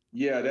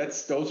 Yeah,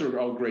 those are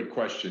all great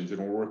questions, and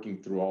we're working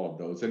through all of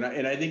those. And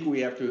I think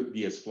we have to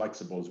be as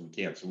flexible as we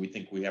can. So we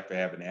think we have to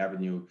have an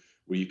avenue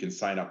where you can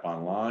sign up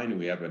online.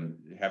 We have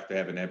to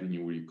have an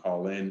avenue where you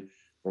call in.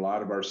 For a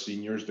lot of our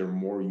seniors, they're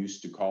more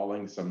used to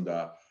calling. Some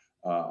of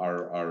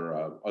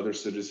our other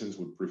citizens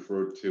would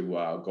prefer to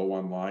go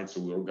online. So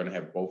we're going to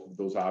have both of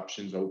those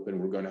options open.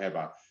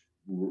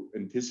 We're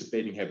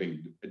anticipating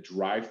having a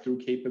drive-through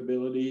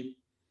capability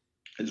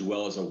as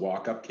well as a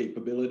walk-up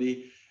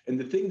capability. And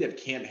the thing that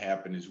can't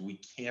happen is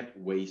we can't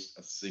waste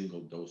a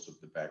single dose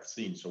of the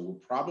vaccine. So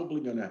we're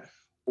probably going to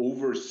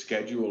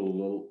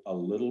overschedule a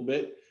little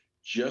bit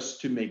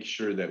just to make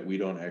sure that we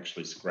don't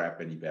actually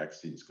scrap any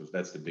vaccines, because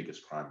that's the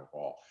biggest crime of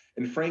all.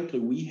 And frankly,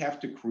 we have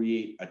to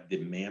create a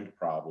demand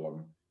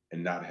problem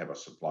and not have a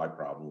supply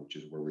problem, which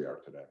is where we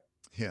are today.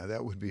 Yeah,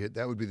 that would be it.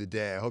 That would be the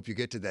day. I hope you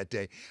get to that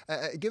day.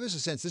 Give us a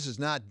sense. This is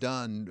not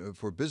done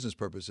for business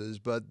purposes,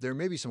 but there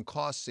may be some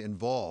costs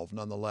involved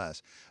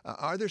nonetheless.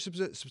 Are there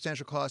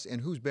substantial costs,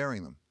 and who's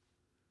bearing them?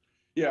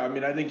 Yeah, I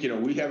mean, I think,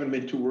 we haven't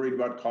been too worried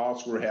about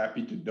costs. We're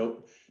happy to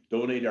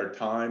donate our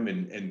time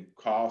and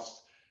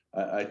costs.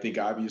 I think,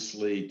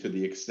 obviously, to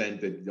the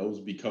extent that those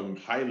become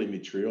highly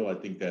material, I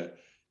think that,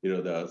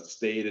 the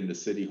state and the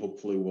city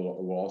hopefully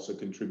will also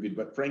contribute.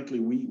 But frankly,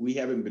 we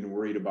haven't been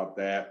worried about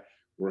that.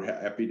 We're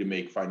happy to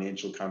make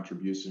financial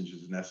contributions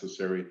as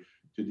necessary.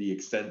 To the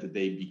extent that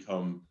they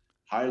become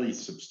highly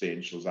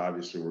substantial,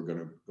 obviously we're going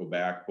to go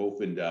back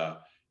both in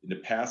in the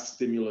past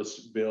stimulus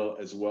bill,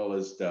 as well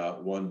as the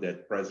one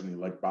that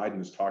President-elect Biden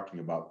is talking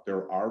about,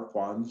 there are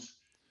funds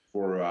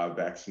for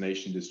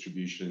vaccination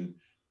distribution.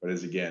 But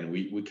as again,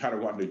 we kind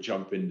of wanted to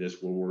jump in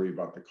this. We'll worry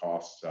about the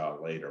costs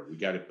later. We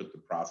got to put the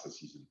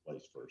processes in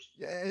place first.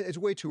 Yeah, it's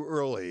way too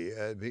early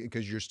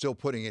because you're still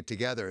putting it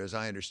together, as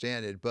I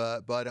understand it.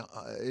 But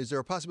is there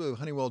a possibility of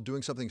Honeywell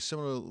doing something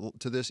similar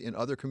to this in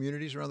other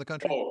communities around the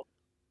country? Oh,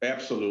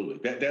 absolutely.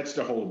 That's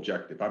the whole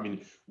objective. I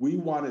mean, we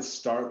want to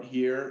start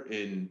here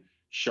in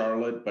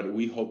Charlotte, but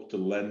we hope to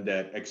lend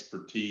that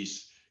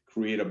expertise,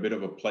 create a bit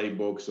of a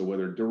playbook. So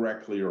whether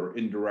directly or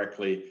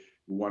indirectly,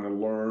 we want to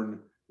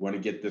learn, want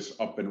to get this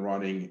up and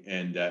running,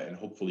 and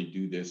hopefully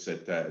do this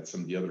at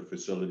some of the other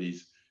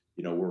facilities.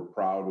 You know, we're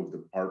proud of the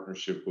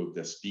partnership with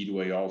the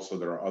Speedway. Also,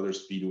 there are other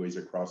speedways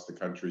across the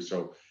country.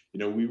 So, you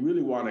know, we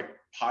really want to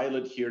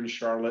pilot here in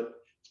Charlotte.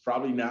 It's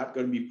probably not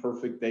going to be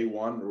perfect day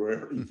one,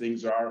 where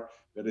things are,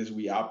 but as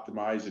we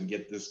optimize and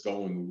get this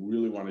going, we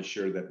really want to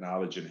share that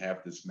knowledge and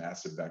have this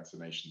massive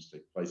vaccinations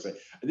take place.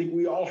 I think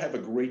we all have a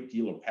great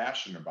deal of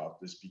passion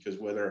about this, because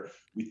whether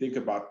we think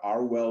about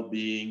our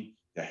well-being,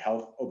 the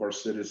health of our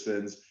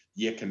citizens,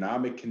 the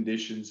economic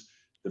conditions,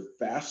 the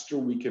faster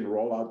we can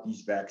roll out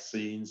these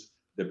vaccines,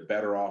 the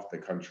better off the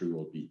country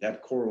will be.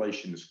 That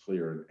correlation is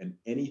clear, and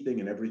anything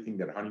and everything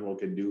that Honeywell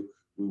can do,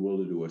 we will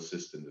do to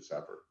assist in this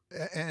effort.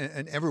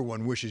 And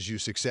everyone wishes you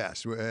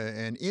success.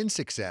 And in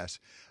success,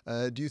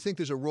 do you think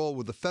there's a role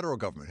with the federal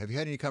government? Have you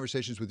had any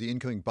conversations with the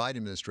incoming Biden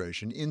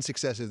administration in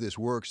success if this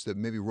works, that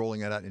maybe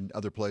rolling it out in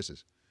other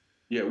places?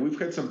 Yeah, we've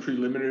had some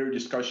preliminary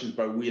discussions,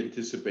 but we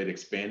anticipate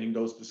expanding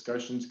those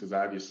discussions, because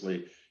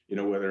obviously, you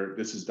know, whether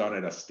this is done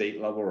at a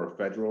state level or a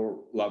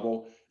federal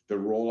level, the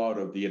rollout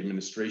of the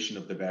administration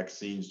of the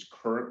vaccines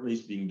currently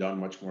is being done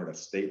much more at a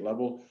state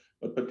level.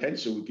 But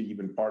potentially we could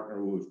even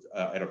partner with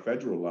at a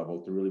federal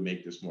level to really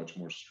make this much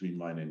more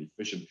streamlined and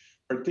efficient,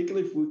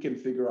 particularly if we can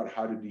figure out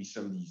how to do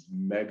some of these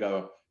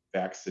mega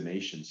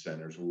vaccination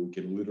centers where we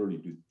can literally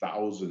do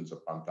thousands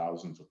upon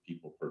thousands of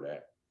people per day.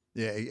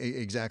 Yeah,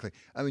 exactly.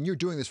 I mean, you're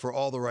doing this for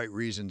all the right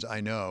reasons,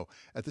 I know.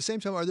 At the same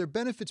time, are there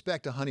benefits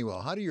back to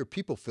Honeywell? How do your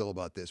people feel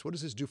about this? What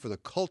does this do for the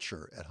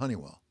culture at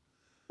Honeywell?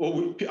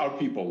 Well, our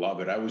people love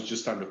it. I was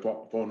just on the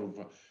phone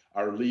with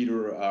our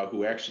leader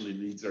who actually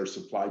leads our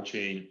supply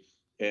chain.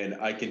 And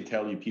I can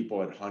tell you,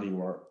 people at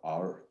Honeywell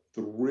are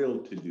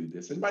thrilled to do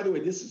this. And by the way,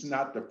 this is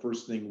not the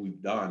first thing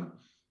we've done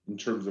in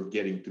terms of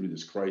getting through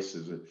this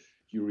crisis. If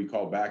you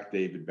recall back,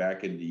 David,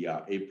 back in the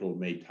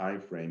April-May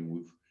timeframe,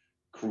 we've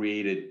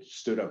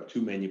stood up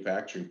 2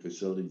 manufacturing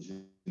facilities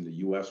in the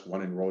U.S.,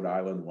 one in Rhode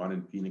Island, one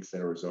in Phoenix,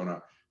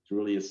 Arizona, to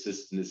really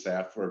assist in this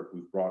effort.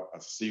 We've brought a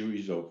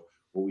series of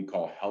what we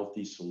call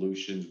healthy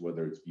solutions,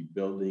 whether it's be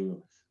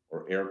building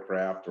or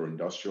aircraft or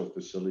industrial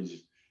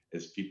facilities,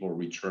 as people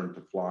return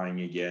to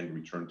flying again,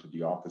 return to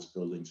the office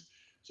buildings.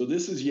 So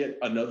this is yet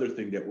another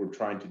thing that we're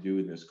trying to do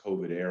in this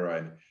COVID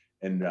era.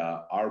 And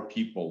our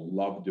people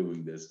love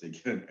doing this. They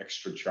get an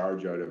extra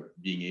charge out of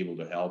being able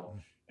to help.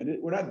 And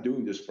we're not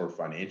doing this for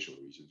financial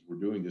reasons. We're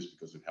doing this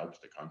because it helps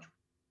the country.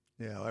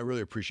 Yeah, I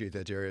really appreciate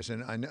that, Darius.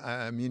 And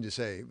I mean to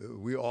say,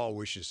 we all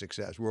wish you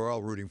success. We're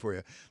all rooting for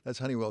you. That's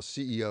Honeywell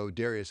CEO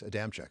Darius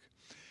Adamczyk.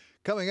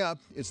 Coming up,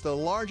 it's the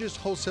largest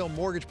wholesale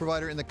mortgage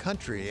provider in the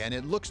country, and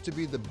it looks to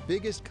be the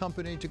biggest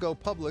company to go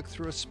public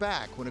through a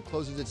SPAC when it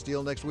closes its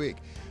deal next week.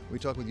 We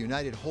talk with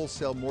United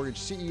Wholesale Mortgage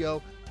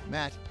CEO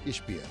Matt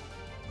Ishiba.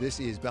 This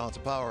is Balance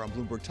of Power on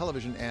Bloomberg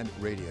Television and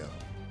Radio.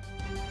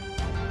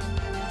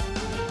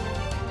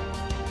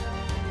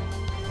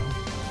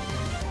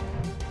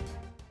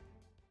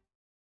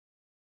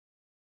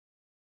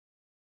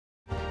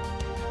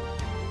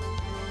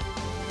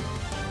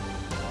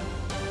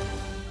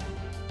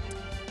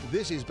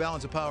 This is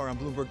Balance of Power on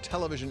Bloomberg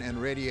Television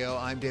and Radio.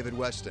 I'm David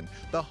Weston.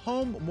 The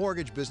home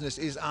mortgage business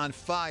is on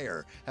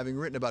fire, having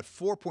written about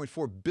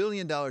 $4.4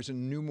 billion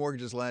in new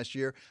mortgages last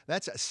year.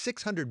 That's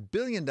 $600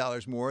 billion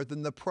more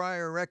than the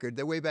prior record,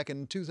 that way back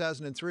in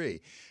 2003.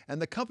 And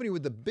the company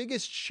with the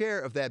biggest share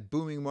of that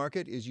booming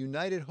market is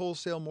United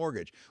Wholesale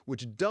Mortgage,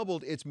 which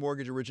doubled its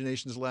mortgage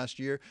originations last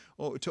year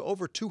to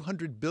over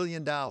 $200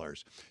 billion.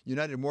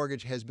 United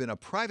Mortgage has been a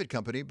private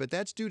company, but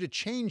that's due to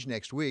change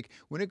next week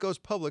when it goes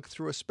public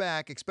through a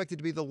SPAC, expected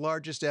to be the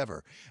largest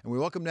ever. And we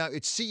welcome now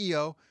its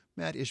CEO,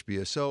 Matt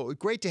Ishiba. So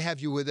great to have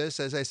you with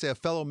us. As I say, a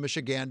fellow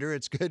Michigander.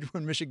 It's good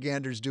when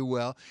Michiganders do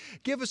well.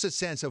 Give us a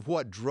sense of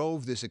what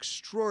drove this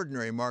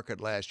extraordinary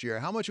market last year.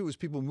 How much of it was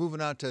people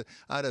moving out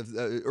of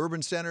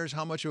urban centers?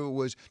 How much of it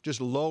was just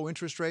low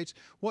interest rates?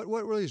 What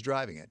really is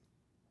driving it?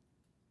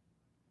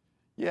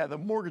 Yeah, the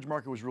mortgage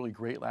market was really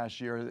great last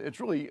year.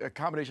 It's really a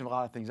combination of a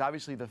lot of things.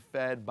 Obviously, the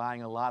Fed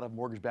buying a lot of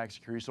mortgage-backed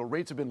securities, so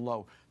rates have been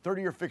low.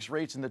 30-year fixed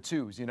rates in the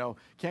 2s, you know,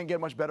 can't get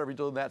much better if you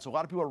do that. So a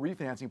lot of people are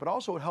refinancing, but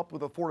also it helped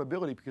with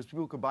affordability because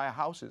people could buy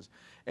houses.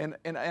 And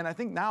I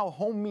think now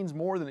home means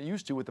more than it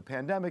used to with the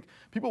pandemic.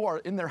 People are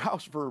in their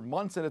house for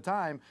months at a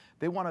time.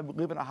 They want to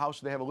live in a house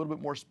so they have a little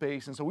bit more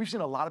space. And so we've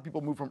seen a lot of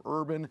people move from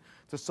urban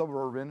to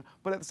suburban.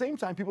 But at the same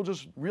time, people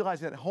just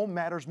realize that home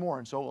matters more.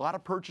 And so a lot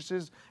of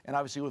purchases, and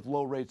obviously with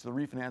low rates, the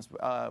refinance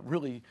refinance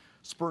really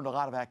spurred a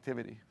lot of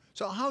activity.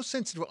 So how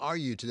sensitive are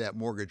you to that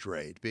mortgage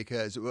rate?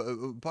 Because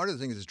part of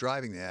the thing that's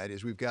driving that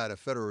is we've got a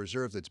Federal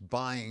Reserve that's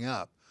buying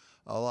up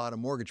a lot of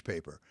mortgage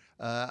paper.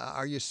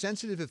 Are you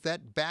sensitive if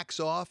that backs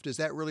off? Does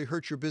that really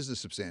hurt your business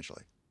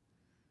substantially?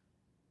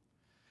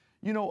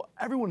 You know,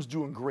 everyone's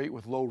doing great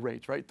with low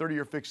rates, right?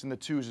 30-year fixed in the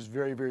twos is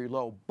very, very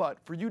low. But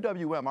for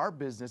UWM, our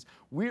business,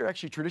 we're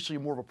actually traditionally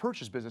more of a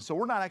purchase business. So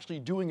we're not actually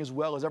doing as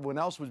well as everyone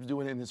else was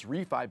doing in this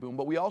refi boom,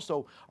 but we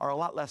also are a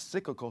lot less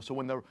cyclical. So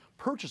when the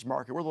purchase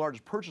market, we're the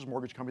largest purchase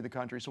mortgage company in the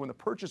country. So when the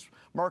purchase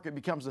market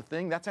becomes a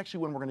thing, that's actually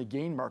when we're going to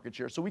gain market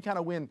share. So we kind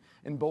of win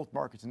in both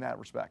markets in that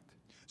respect.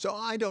 So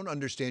I don't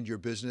understand your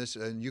business,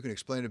 and you can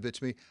explain it a bit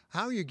to me.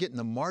 How are you getting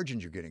the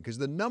margins you're getting? Because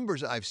the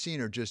numbers I've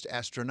seen are just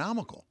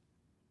astronomical.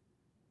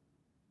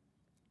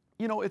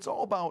 You know, it's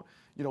all about,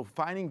 you know,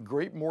 finding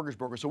great mortgage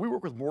brokers. So we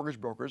work with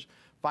mortgage brokers.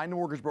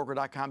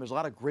 Findamortgagebroker.com. There's a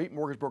lot of great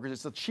mortgage brokers.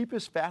 It's the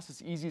cheapest,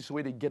 fastest, easiest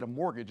way to get a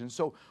mortgage. And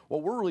so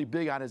what we're really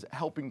big on is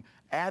helping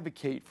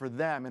advocate for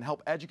them and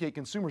help educate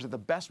consumers that the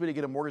best way to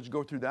get a mortgage is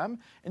go through them,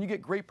 and you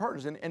get great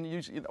partners. And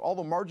you know, all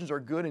the margins are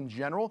good in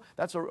general.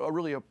 That's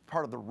really a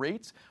part of the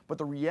rates. But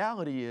the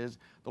reality is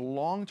the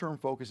long-term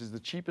focus is the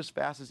cheapest,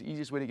 fastest,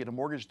 easiest way to get a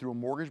mortgage through a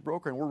mortgage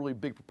broker, and we're really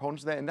big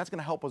proponents of that, and that's going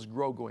to help us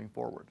grow going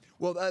forward.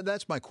 Well,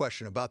 that's my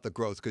question about the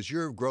growth, because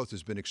your growth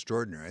has been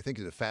extraordinary. I think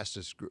you're the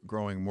fastest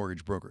growing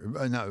mortgage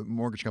broker,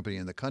 mortgage company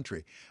in the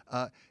country.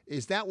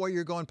 Is that why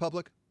you're going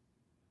public?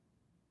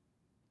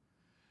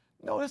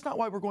 No, that's not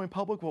why we're going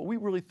public. Well, we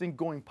really think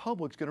going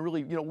public is going to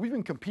really, you know, we've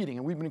been competing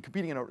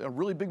in a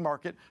really big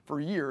market for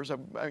years.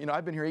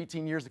 I've been here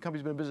 18 years. The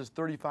company's been in business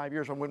 35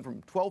 years. I went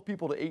from 12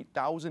 people to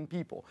 8,000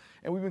 people.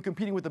 And we've been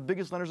competing with the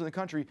biggest lenders in the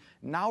country.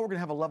 Now we're going to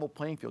have a level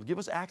playing field. Give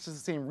us access to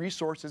the same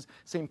resources,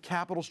 same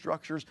capital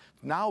structures.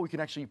 Now we can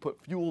actually put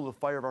fuel to the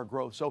fire of our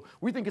growth. So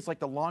we think it's like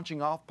the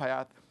launching off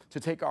path to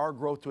take our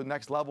growth to the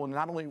next level. And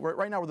not only,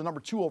 right now we're the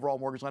 #2 overall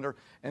mortgage lender,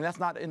 and that's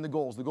not in the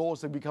goals. The goal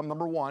is to become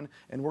 #1,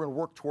 and we're going to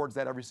work towards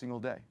that every single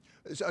day.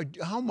 So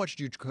how much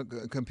do you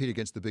compete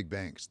against the big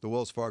banks, the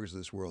Wells Fargos of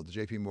this world, the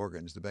JP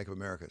Morgans, the Bank of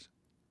Americas?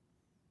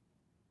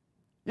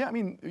 Yeah, I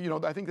mean, you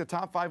know, I think the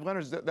top 5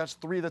 lenders, that's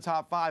 3 of the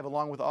top 5,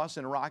 along with us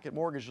and Rocket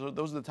Mortgage.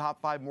 Those are the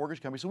top 5 mortgage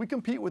companies. So we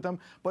compete with them,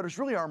 but it's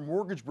really our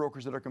mortgage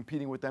brokers that are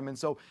competing with them. And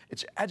so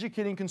it's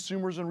educating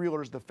consumers and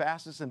realtors the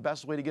fastest and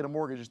best way to get a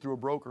mortgage is through a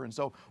broker. And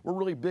so we're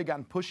really big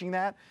on pushing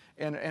that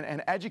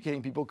and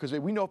educating people, because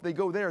we know if they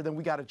go there, then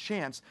we got a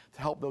chance to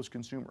help those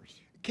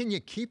consumers. Can you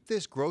keep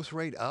this growth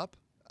rate up?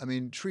 I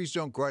mean, trees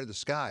don't grow out of the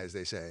sky, as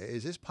they say.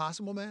 Is this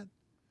possible, Matt?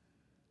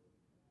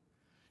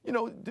 You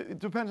know, it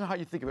depends on how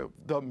you think of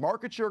it. The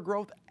market share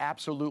growth,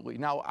 absolutely.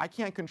 Now, I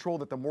can't control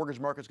that the mortgage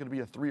market is going to be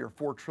a $3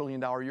 or $4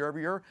 trillion year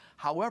every year.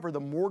 However, the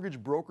mortgage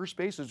broker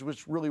space is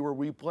really where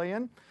we play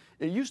in.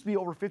 It used to be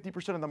over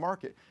 50% of the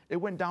market. It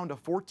went down to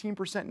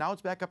 14%. Now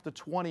it's back up to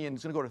 20, and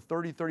it's going to go to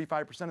 30,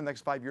 35% in the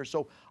next 5 years.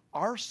 So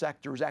our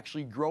sector is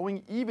actually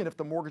growing, even if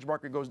the mortgage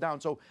market goes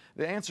down. So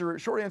the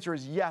short answer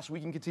is yes, we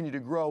can continue to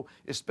grow,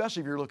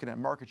 especially if you're looking at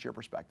market share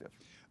perspective.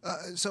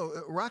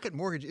 So Rocket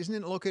Mortgage, isn't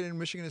it located in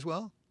Michigan as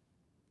well?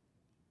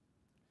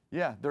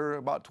 Yeah, they're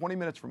about 20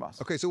 minutes from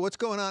us. Okay, so what's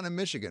going on in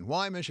Michigan?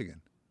 Why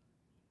Michigan?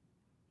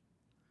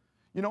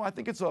 You know, I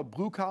think it's a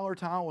blue-collar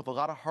town with a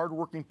lot of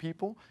hardworking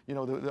people. You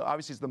know,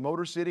 obviously it's the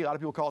Motor City. A lot of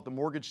people call it the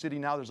Mortgage City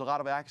now. There's a lot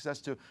of access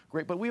to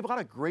but we have a lot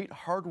of great,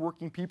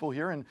 hardworking people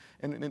here. And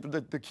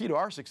the key to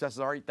our success is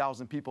our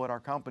 8,000 people at our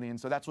company. And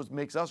so that's what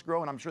makes us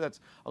grow. And I'm sure that's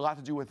a lot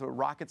to do with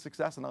Rocket's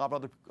success and a lot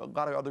of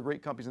other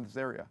great companies in this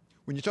area.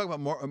 When you talk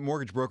about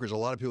mortgage brokers, a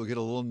lot of people get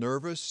a little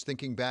nervous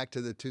thinking back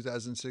to the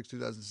 2006,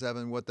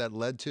 2007, what that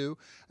led to.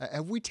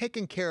 Have we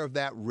taken care of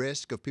that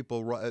risk of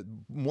people,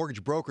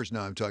 mortgage brokers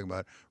now I'm talking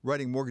about,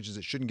 writing mortgages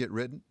that shouldn't get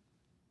written?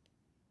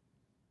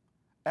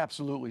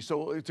 Absolutely.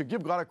 So to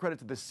give a lot of credit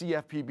to the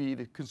CFPB,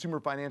 the Consumer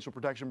Financial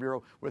Protection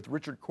Bureau, with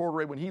Richard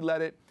Corderay when he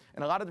led it,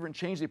 and a lot of different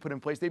changes they put in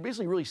place, they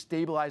basically really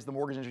stabilized the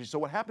mortgage industry. So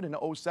what happened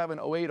in 07,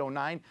 08,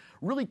 09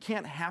 really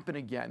can't happen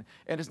again.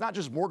 And it's not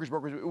just mortgage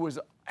brokers, it was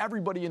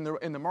everybody in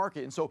the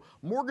market. And so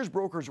mortgage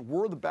brokers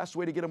were the best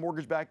way to get a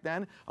mortgage back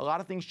then. A lot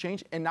of things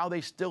changed, and now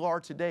they still are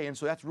today. And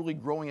so that's really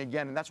growing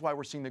again, and that's why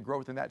we're seeing the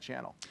growth in that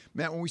channel.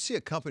 Matt, when we see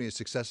a company as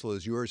successful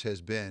as yours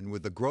has been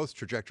with the growth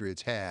trajectory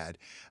it's had,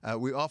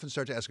 we often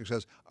start to ask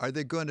ourselves, are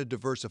they going to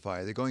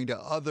diversify? Are they going to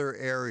other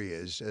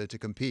areas to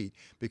compete?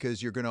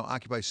 Because you're going to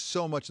occupy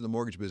so much of the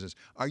mortgage business.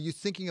 Are you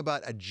thinking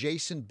about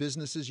adjacent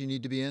businesses you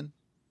need to be in?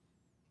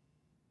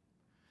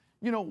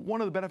 You know, one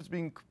of the benefits of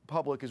being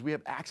public is we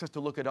have access to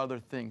look at other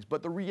things.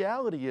 But the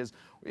reality is,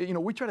 you know,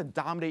 we try to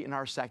dominate in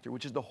our sector,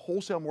 which is the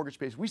wholesale mortgage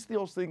space. We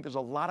still think there's a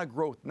lot of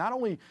growth. Not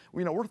only,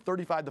 you know, we're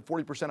 35 to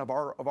 40%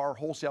 of our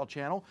wholesale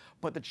channel,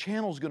 but the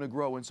channel is going to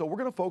grow. And so we're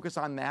going to focus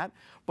on that.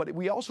 But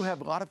we also have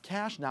a lot of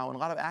cash now and a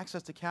lot of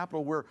access to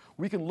capital where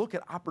we can look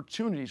at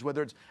opportunities,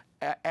 whether it's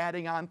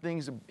adding on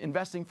things,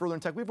 investing further in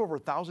tech. We have over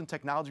 1,000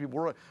 technology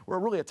people. We're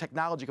really a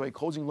technology company,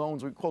 closing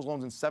loans. We close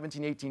loans in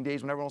 17, 18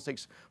 days when everyone else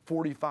takes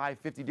 45,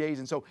 50 days. ways.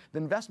 And so the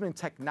investment in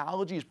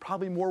technology is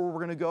probably more where we're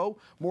going to go,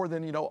 more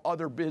than,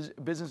 other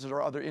businesses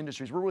or other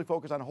industries. We're really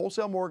focused on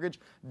wholesale mortgage,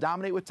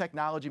 dominate with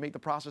technology, make the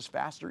process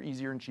faster,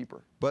 easier, and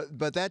cheaper.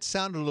 But that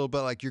sounded a little bit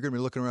like you're going to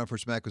be looking around for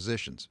some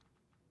acquisitions.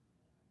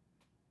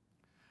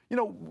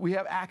 We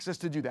have access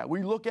to do that.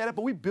 We look at it,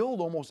 but we build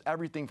almost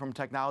everything from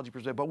technology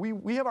perspective. But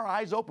we have our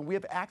eyes open. We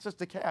have access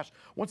to cash.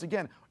 Once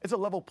again, it's a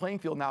level playing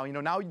field now.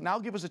 Now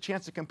give us a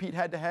chance to compete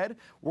head to head.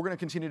 We're going to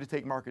continue to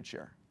take market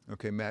share.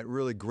 Okay, Matt,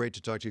 really great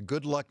to talk to you.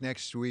 Good luck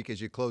next week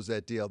as you close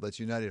that deal. That's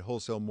United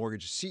Wholesale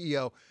Mortgage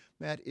CEO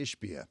Matt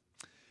Ishiba.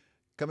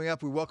 Coming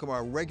up, we welcome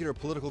our regular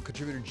political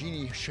contributor,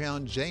 Jeannie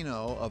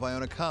Sciangeno of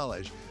Iona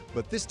College.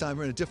 But this time,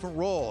 we're in a different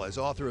role as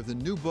author of the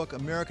new book,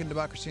 American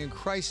Democracy in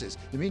Crisis.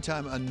 In the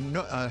meantime,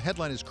 a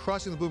headline is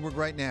crossing the Bloomberg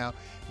right now.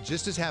 It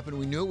just as happened.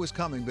 We knew it was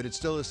coming, but it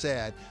still is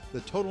sad.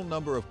 The total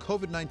number of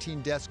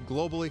COVID-19 deaths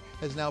globally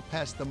has now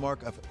passed the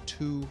mark of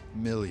 2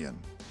 million.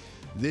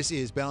 This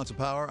is Balance of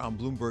Power on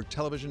Bloomberg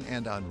Television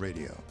and on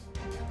radio.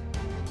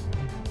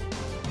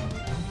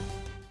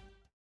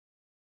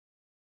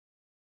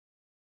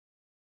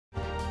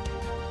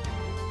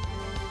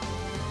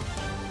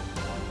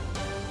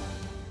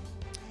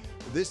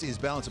 This is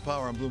Balance of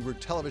Power on Bloomberg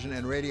Television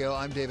and Radio.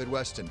 I'm David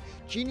Weston.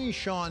 Jeannie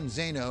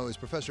Sciangeno is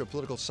professor of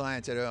political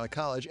science at Iona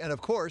College, and of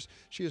course,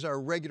 she is our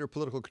regular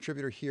political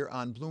contributor here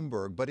on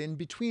Bloomberg. But in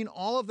between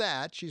all of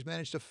that, she's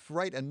managed to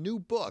write a new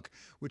book,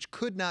 which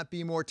could not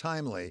be more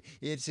timely.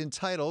 It's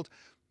entitled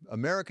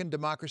American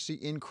Democracy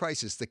in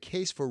Crisis, the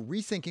case for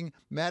rethinking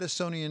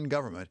Madisonian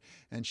government.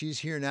 And she's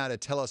here now to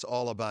tell us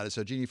all about it.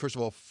 So, Jeannie, first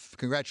of all,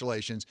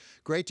 congratulations.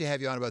 Great to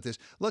have you on about this.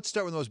 Let's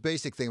start with the most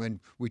basic thing. I mean,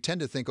 we tend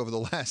to think over the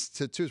last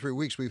 2 or 3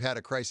 weeks we've had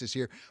a crisis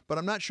here, but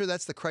I'm not sure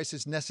that's the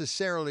crisis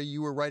necessarily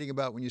you were writing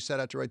about when you set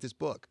out to write this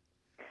book.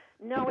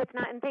 No, it's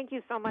not, and thank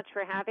you so much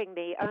for having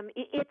me.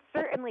 It's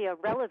certainly a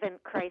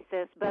relevant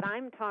crisis, but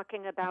I'm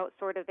talking about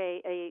sort of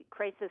a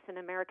crisis in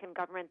American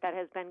government that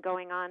has been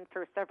going on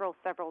for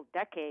several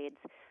decades,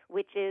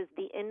 which is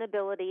the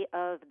inability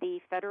of the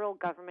federal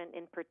government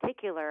in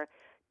particular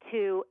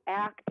to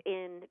act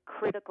in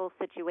critical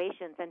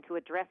situations and to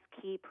address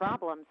key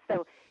problems.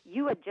 So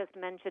you had just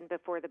mentioned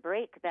before the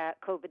break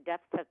that COVID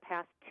deaths have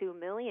passed 2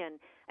 million.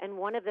 And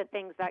one of the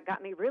things that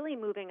got me really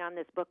moving on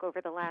this book over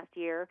the last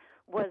year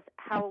was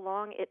how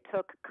long it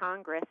took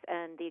Congress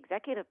and the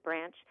executive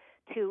branch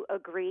to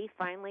agree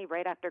finally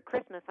right after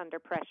Christmas under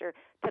pressure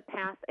to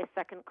pass a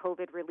second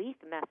COVID relief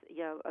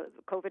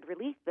COVID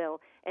relief bill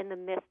in the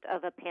midst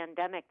of a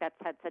pandemic that's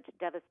had such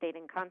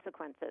devastating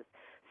consequences.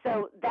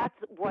 So that's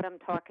what I'm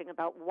talking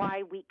about,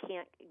 why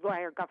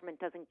our government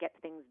doesn't get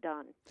things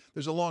done.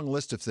 There's a long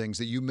list of things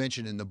that you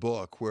mentioned in the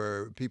book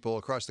where people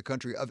across the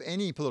country of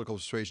any political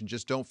persuasion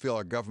just don't feel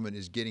our government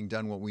is getting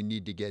done what we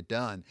need to get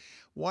done.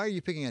 Why are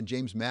you picking on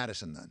James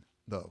Madison then,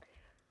 though?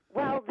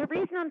 Well, the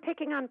reason I'm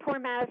picking on poor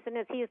Madison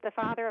is he is the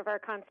father of our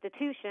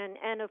Constitution,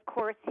 and of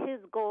course his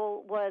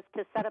goal was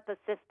to set up a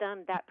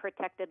system that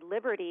protected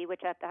liberty,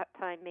 which at that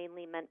time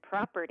mainly meant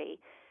property.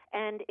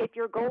 And if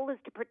your goal is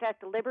to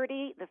protect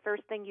liberty, the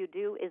first thing you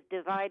do is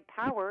divide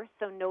power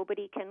so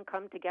nobody can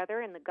come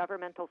together in the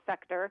governmental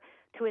sector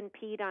to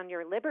impede on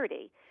your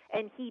liberty.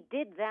 And he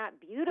did that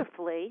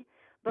beautifully.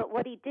 But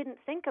what he didn't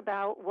think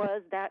about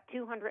was that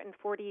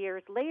 240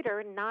 years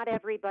later, not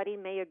everybody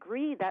may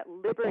agree that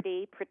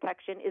liberty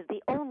protection is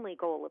the only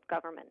goal of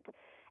government.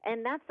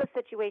 And that's the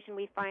situation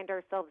we find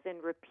ourselves in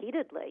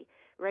repeatedly,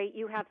 right?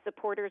 You have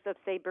supporters of,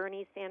 say,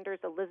 Bernie Sanders,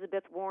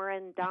 Elizabeth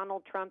Warren,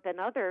 Donald Trump, and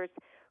others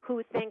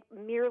who think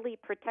merely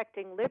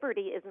protecting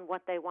liberty isn't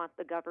what they want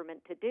the government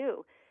to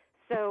do.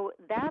 So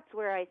that's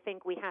where I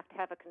think we have to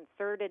have a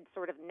concerted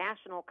sort of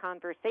national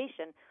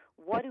conversation.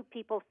 What do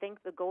people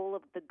think the goal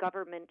of the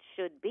government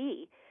should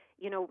be?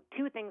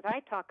 Two things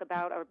I talk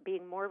about are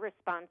being more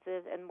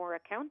responsive and more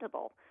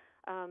accountable.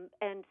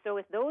 And so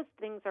if those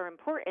things are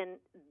important,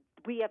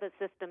 we have a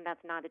system that's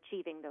not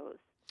achieving those.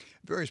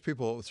 Various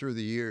people through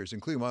the years,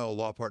 including my old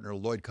law partner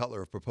Lloyd Cutler,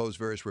 have proposed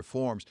various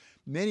reforms,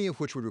 many of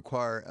which would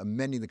require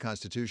amending the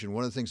Constitution.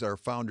 One of the things that our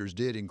founders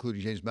did,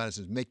 including James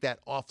Madison, is make that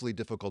awfully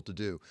difficult to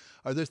do.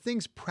 Are there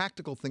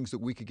practical things that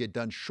we could get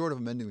done short of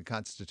amending the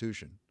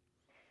Constitution?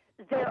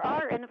 There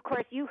are, and of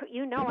course, you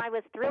know I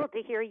was thrilled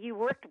to hear you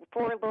worked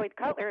for Lloyd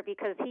Cutler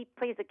because he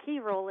plays a key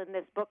role in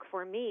this book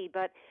for me.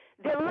 But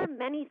there are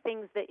many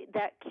things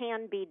that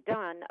can be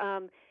done.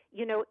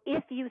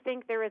 If you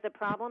think there is a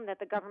problem that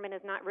the government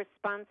is not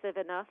responsive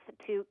enough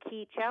to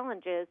key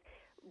challenges,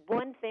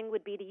 one thing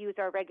would be to use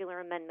our regular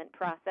amendment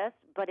process,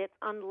 but it's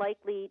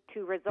unlikely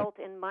to result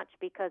in much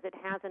because it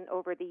hasn't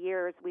over the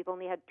years. We've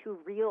only had 2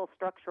 real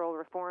structural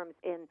reforms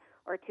in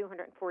our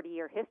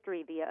 240-year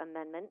history via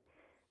amendment.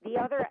 The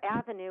other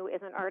avenue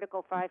is an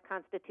Article 5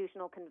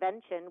 constitutional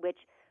convention, which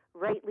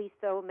rightly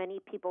so many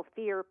people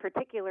fear,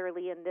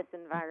 particularly in this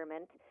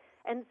environment.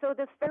 And so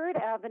the third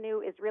avenue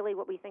is really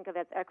what we think of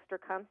as extra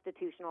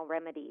constitutional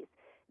remedies.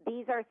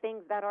 These are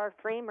things that our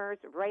framers,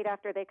 right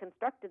after they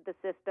constructed the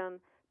system,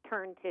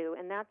 turned to,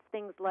 and that's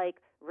things like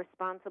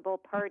responsible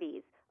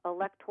parties,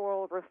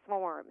 electoral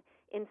reform,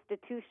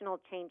 institutional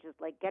changes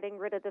like getting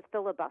rid of the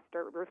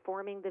filibuster,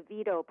 reforming the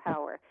veto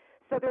power.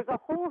 So there's a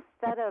whole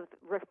set of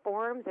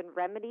reforms and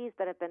remedies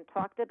that have been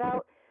talked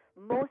about.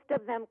 Most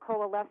of them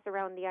coalesce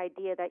around the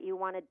idea that you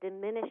want to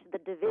diminish the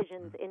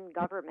divisions in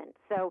government.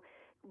 So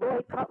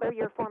Lloyd Cutler,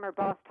 your former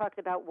boss, talked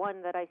about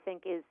one that I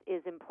think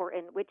is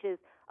important, which is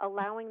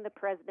allowing the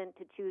president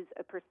to choose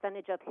a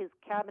percentage of his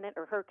cabinet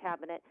or her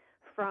cabinet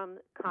from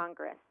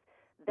Congress.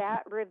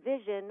 That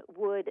revision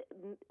would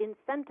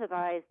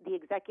incentivize the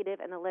executive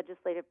and the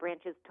legislative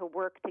branches to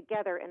work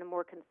together in a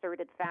more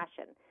concerted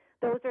fashion.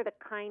 Those are the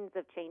kinds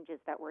of changes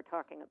that we're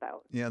talking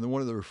about. Yeah, and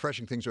one of the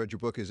refreshing things about your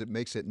book is it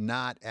makes it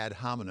not ad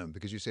hominem,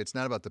 because you say it's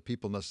not about the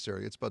people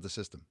necessarily, it's about the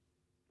system.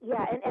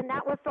 Yeah, and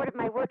that was sort of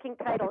my working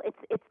title. It's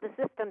the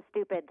system,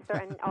 stupid. So,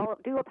 and all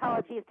due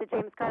apologies to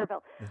James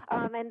Carville.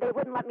 And they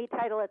wouldn't let me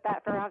title it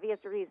that for obvious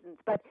reasons.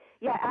 But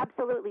yeah,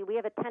 absolutely, we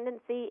have a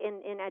tendency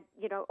in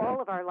all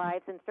of our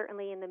lives, and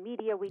certainly in the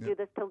media, we do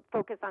this to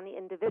focus on the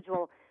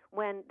individual,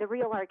 when the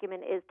real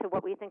argument is to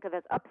what we think of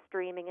as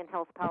upstreaming in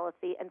health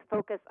policy and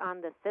focus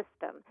on the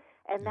system.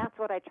 And that's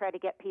what I try to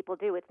get people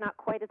to do. It's not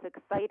quite as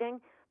exciting,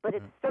 but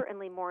it's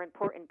certainly more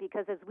important,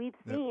 because as we've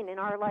seen in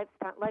our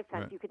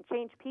lifetimes, you can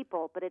change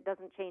people, but it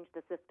doesn't change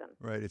the system.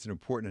 Right. It's an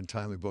important and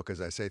timely book, as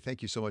I say.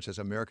 Thank you so much. As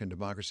American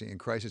Democracy in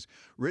Crisis,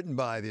 written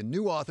by the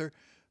new author,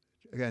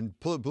 again,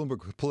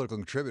 Bloomberg political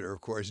contributor,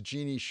 of course,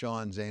 Jeannie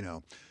Sean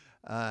Zaino.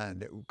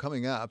 And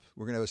coming up,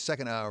 we're going to have a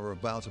second hour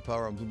of Balance of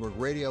Power on Bloomberg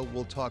Radio.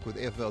 We'll talk with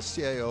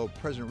AFL-CIO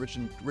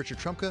President Richard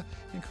Trumka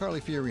and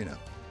Carly Fiorina.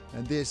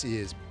 And this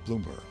is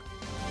Bloomberg.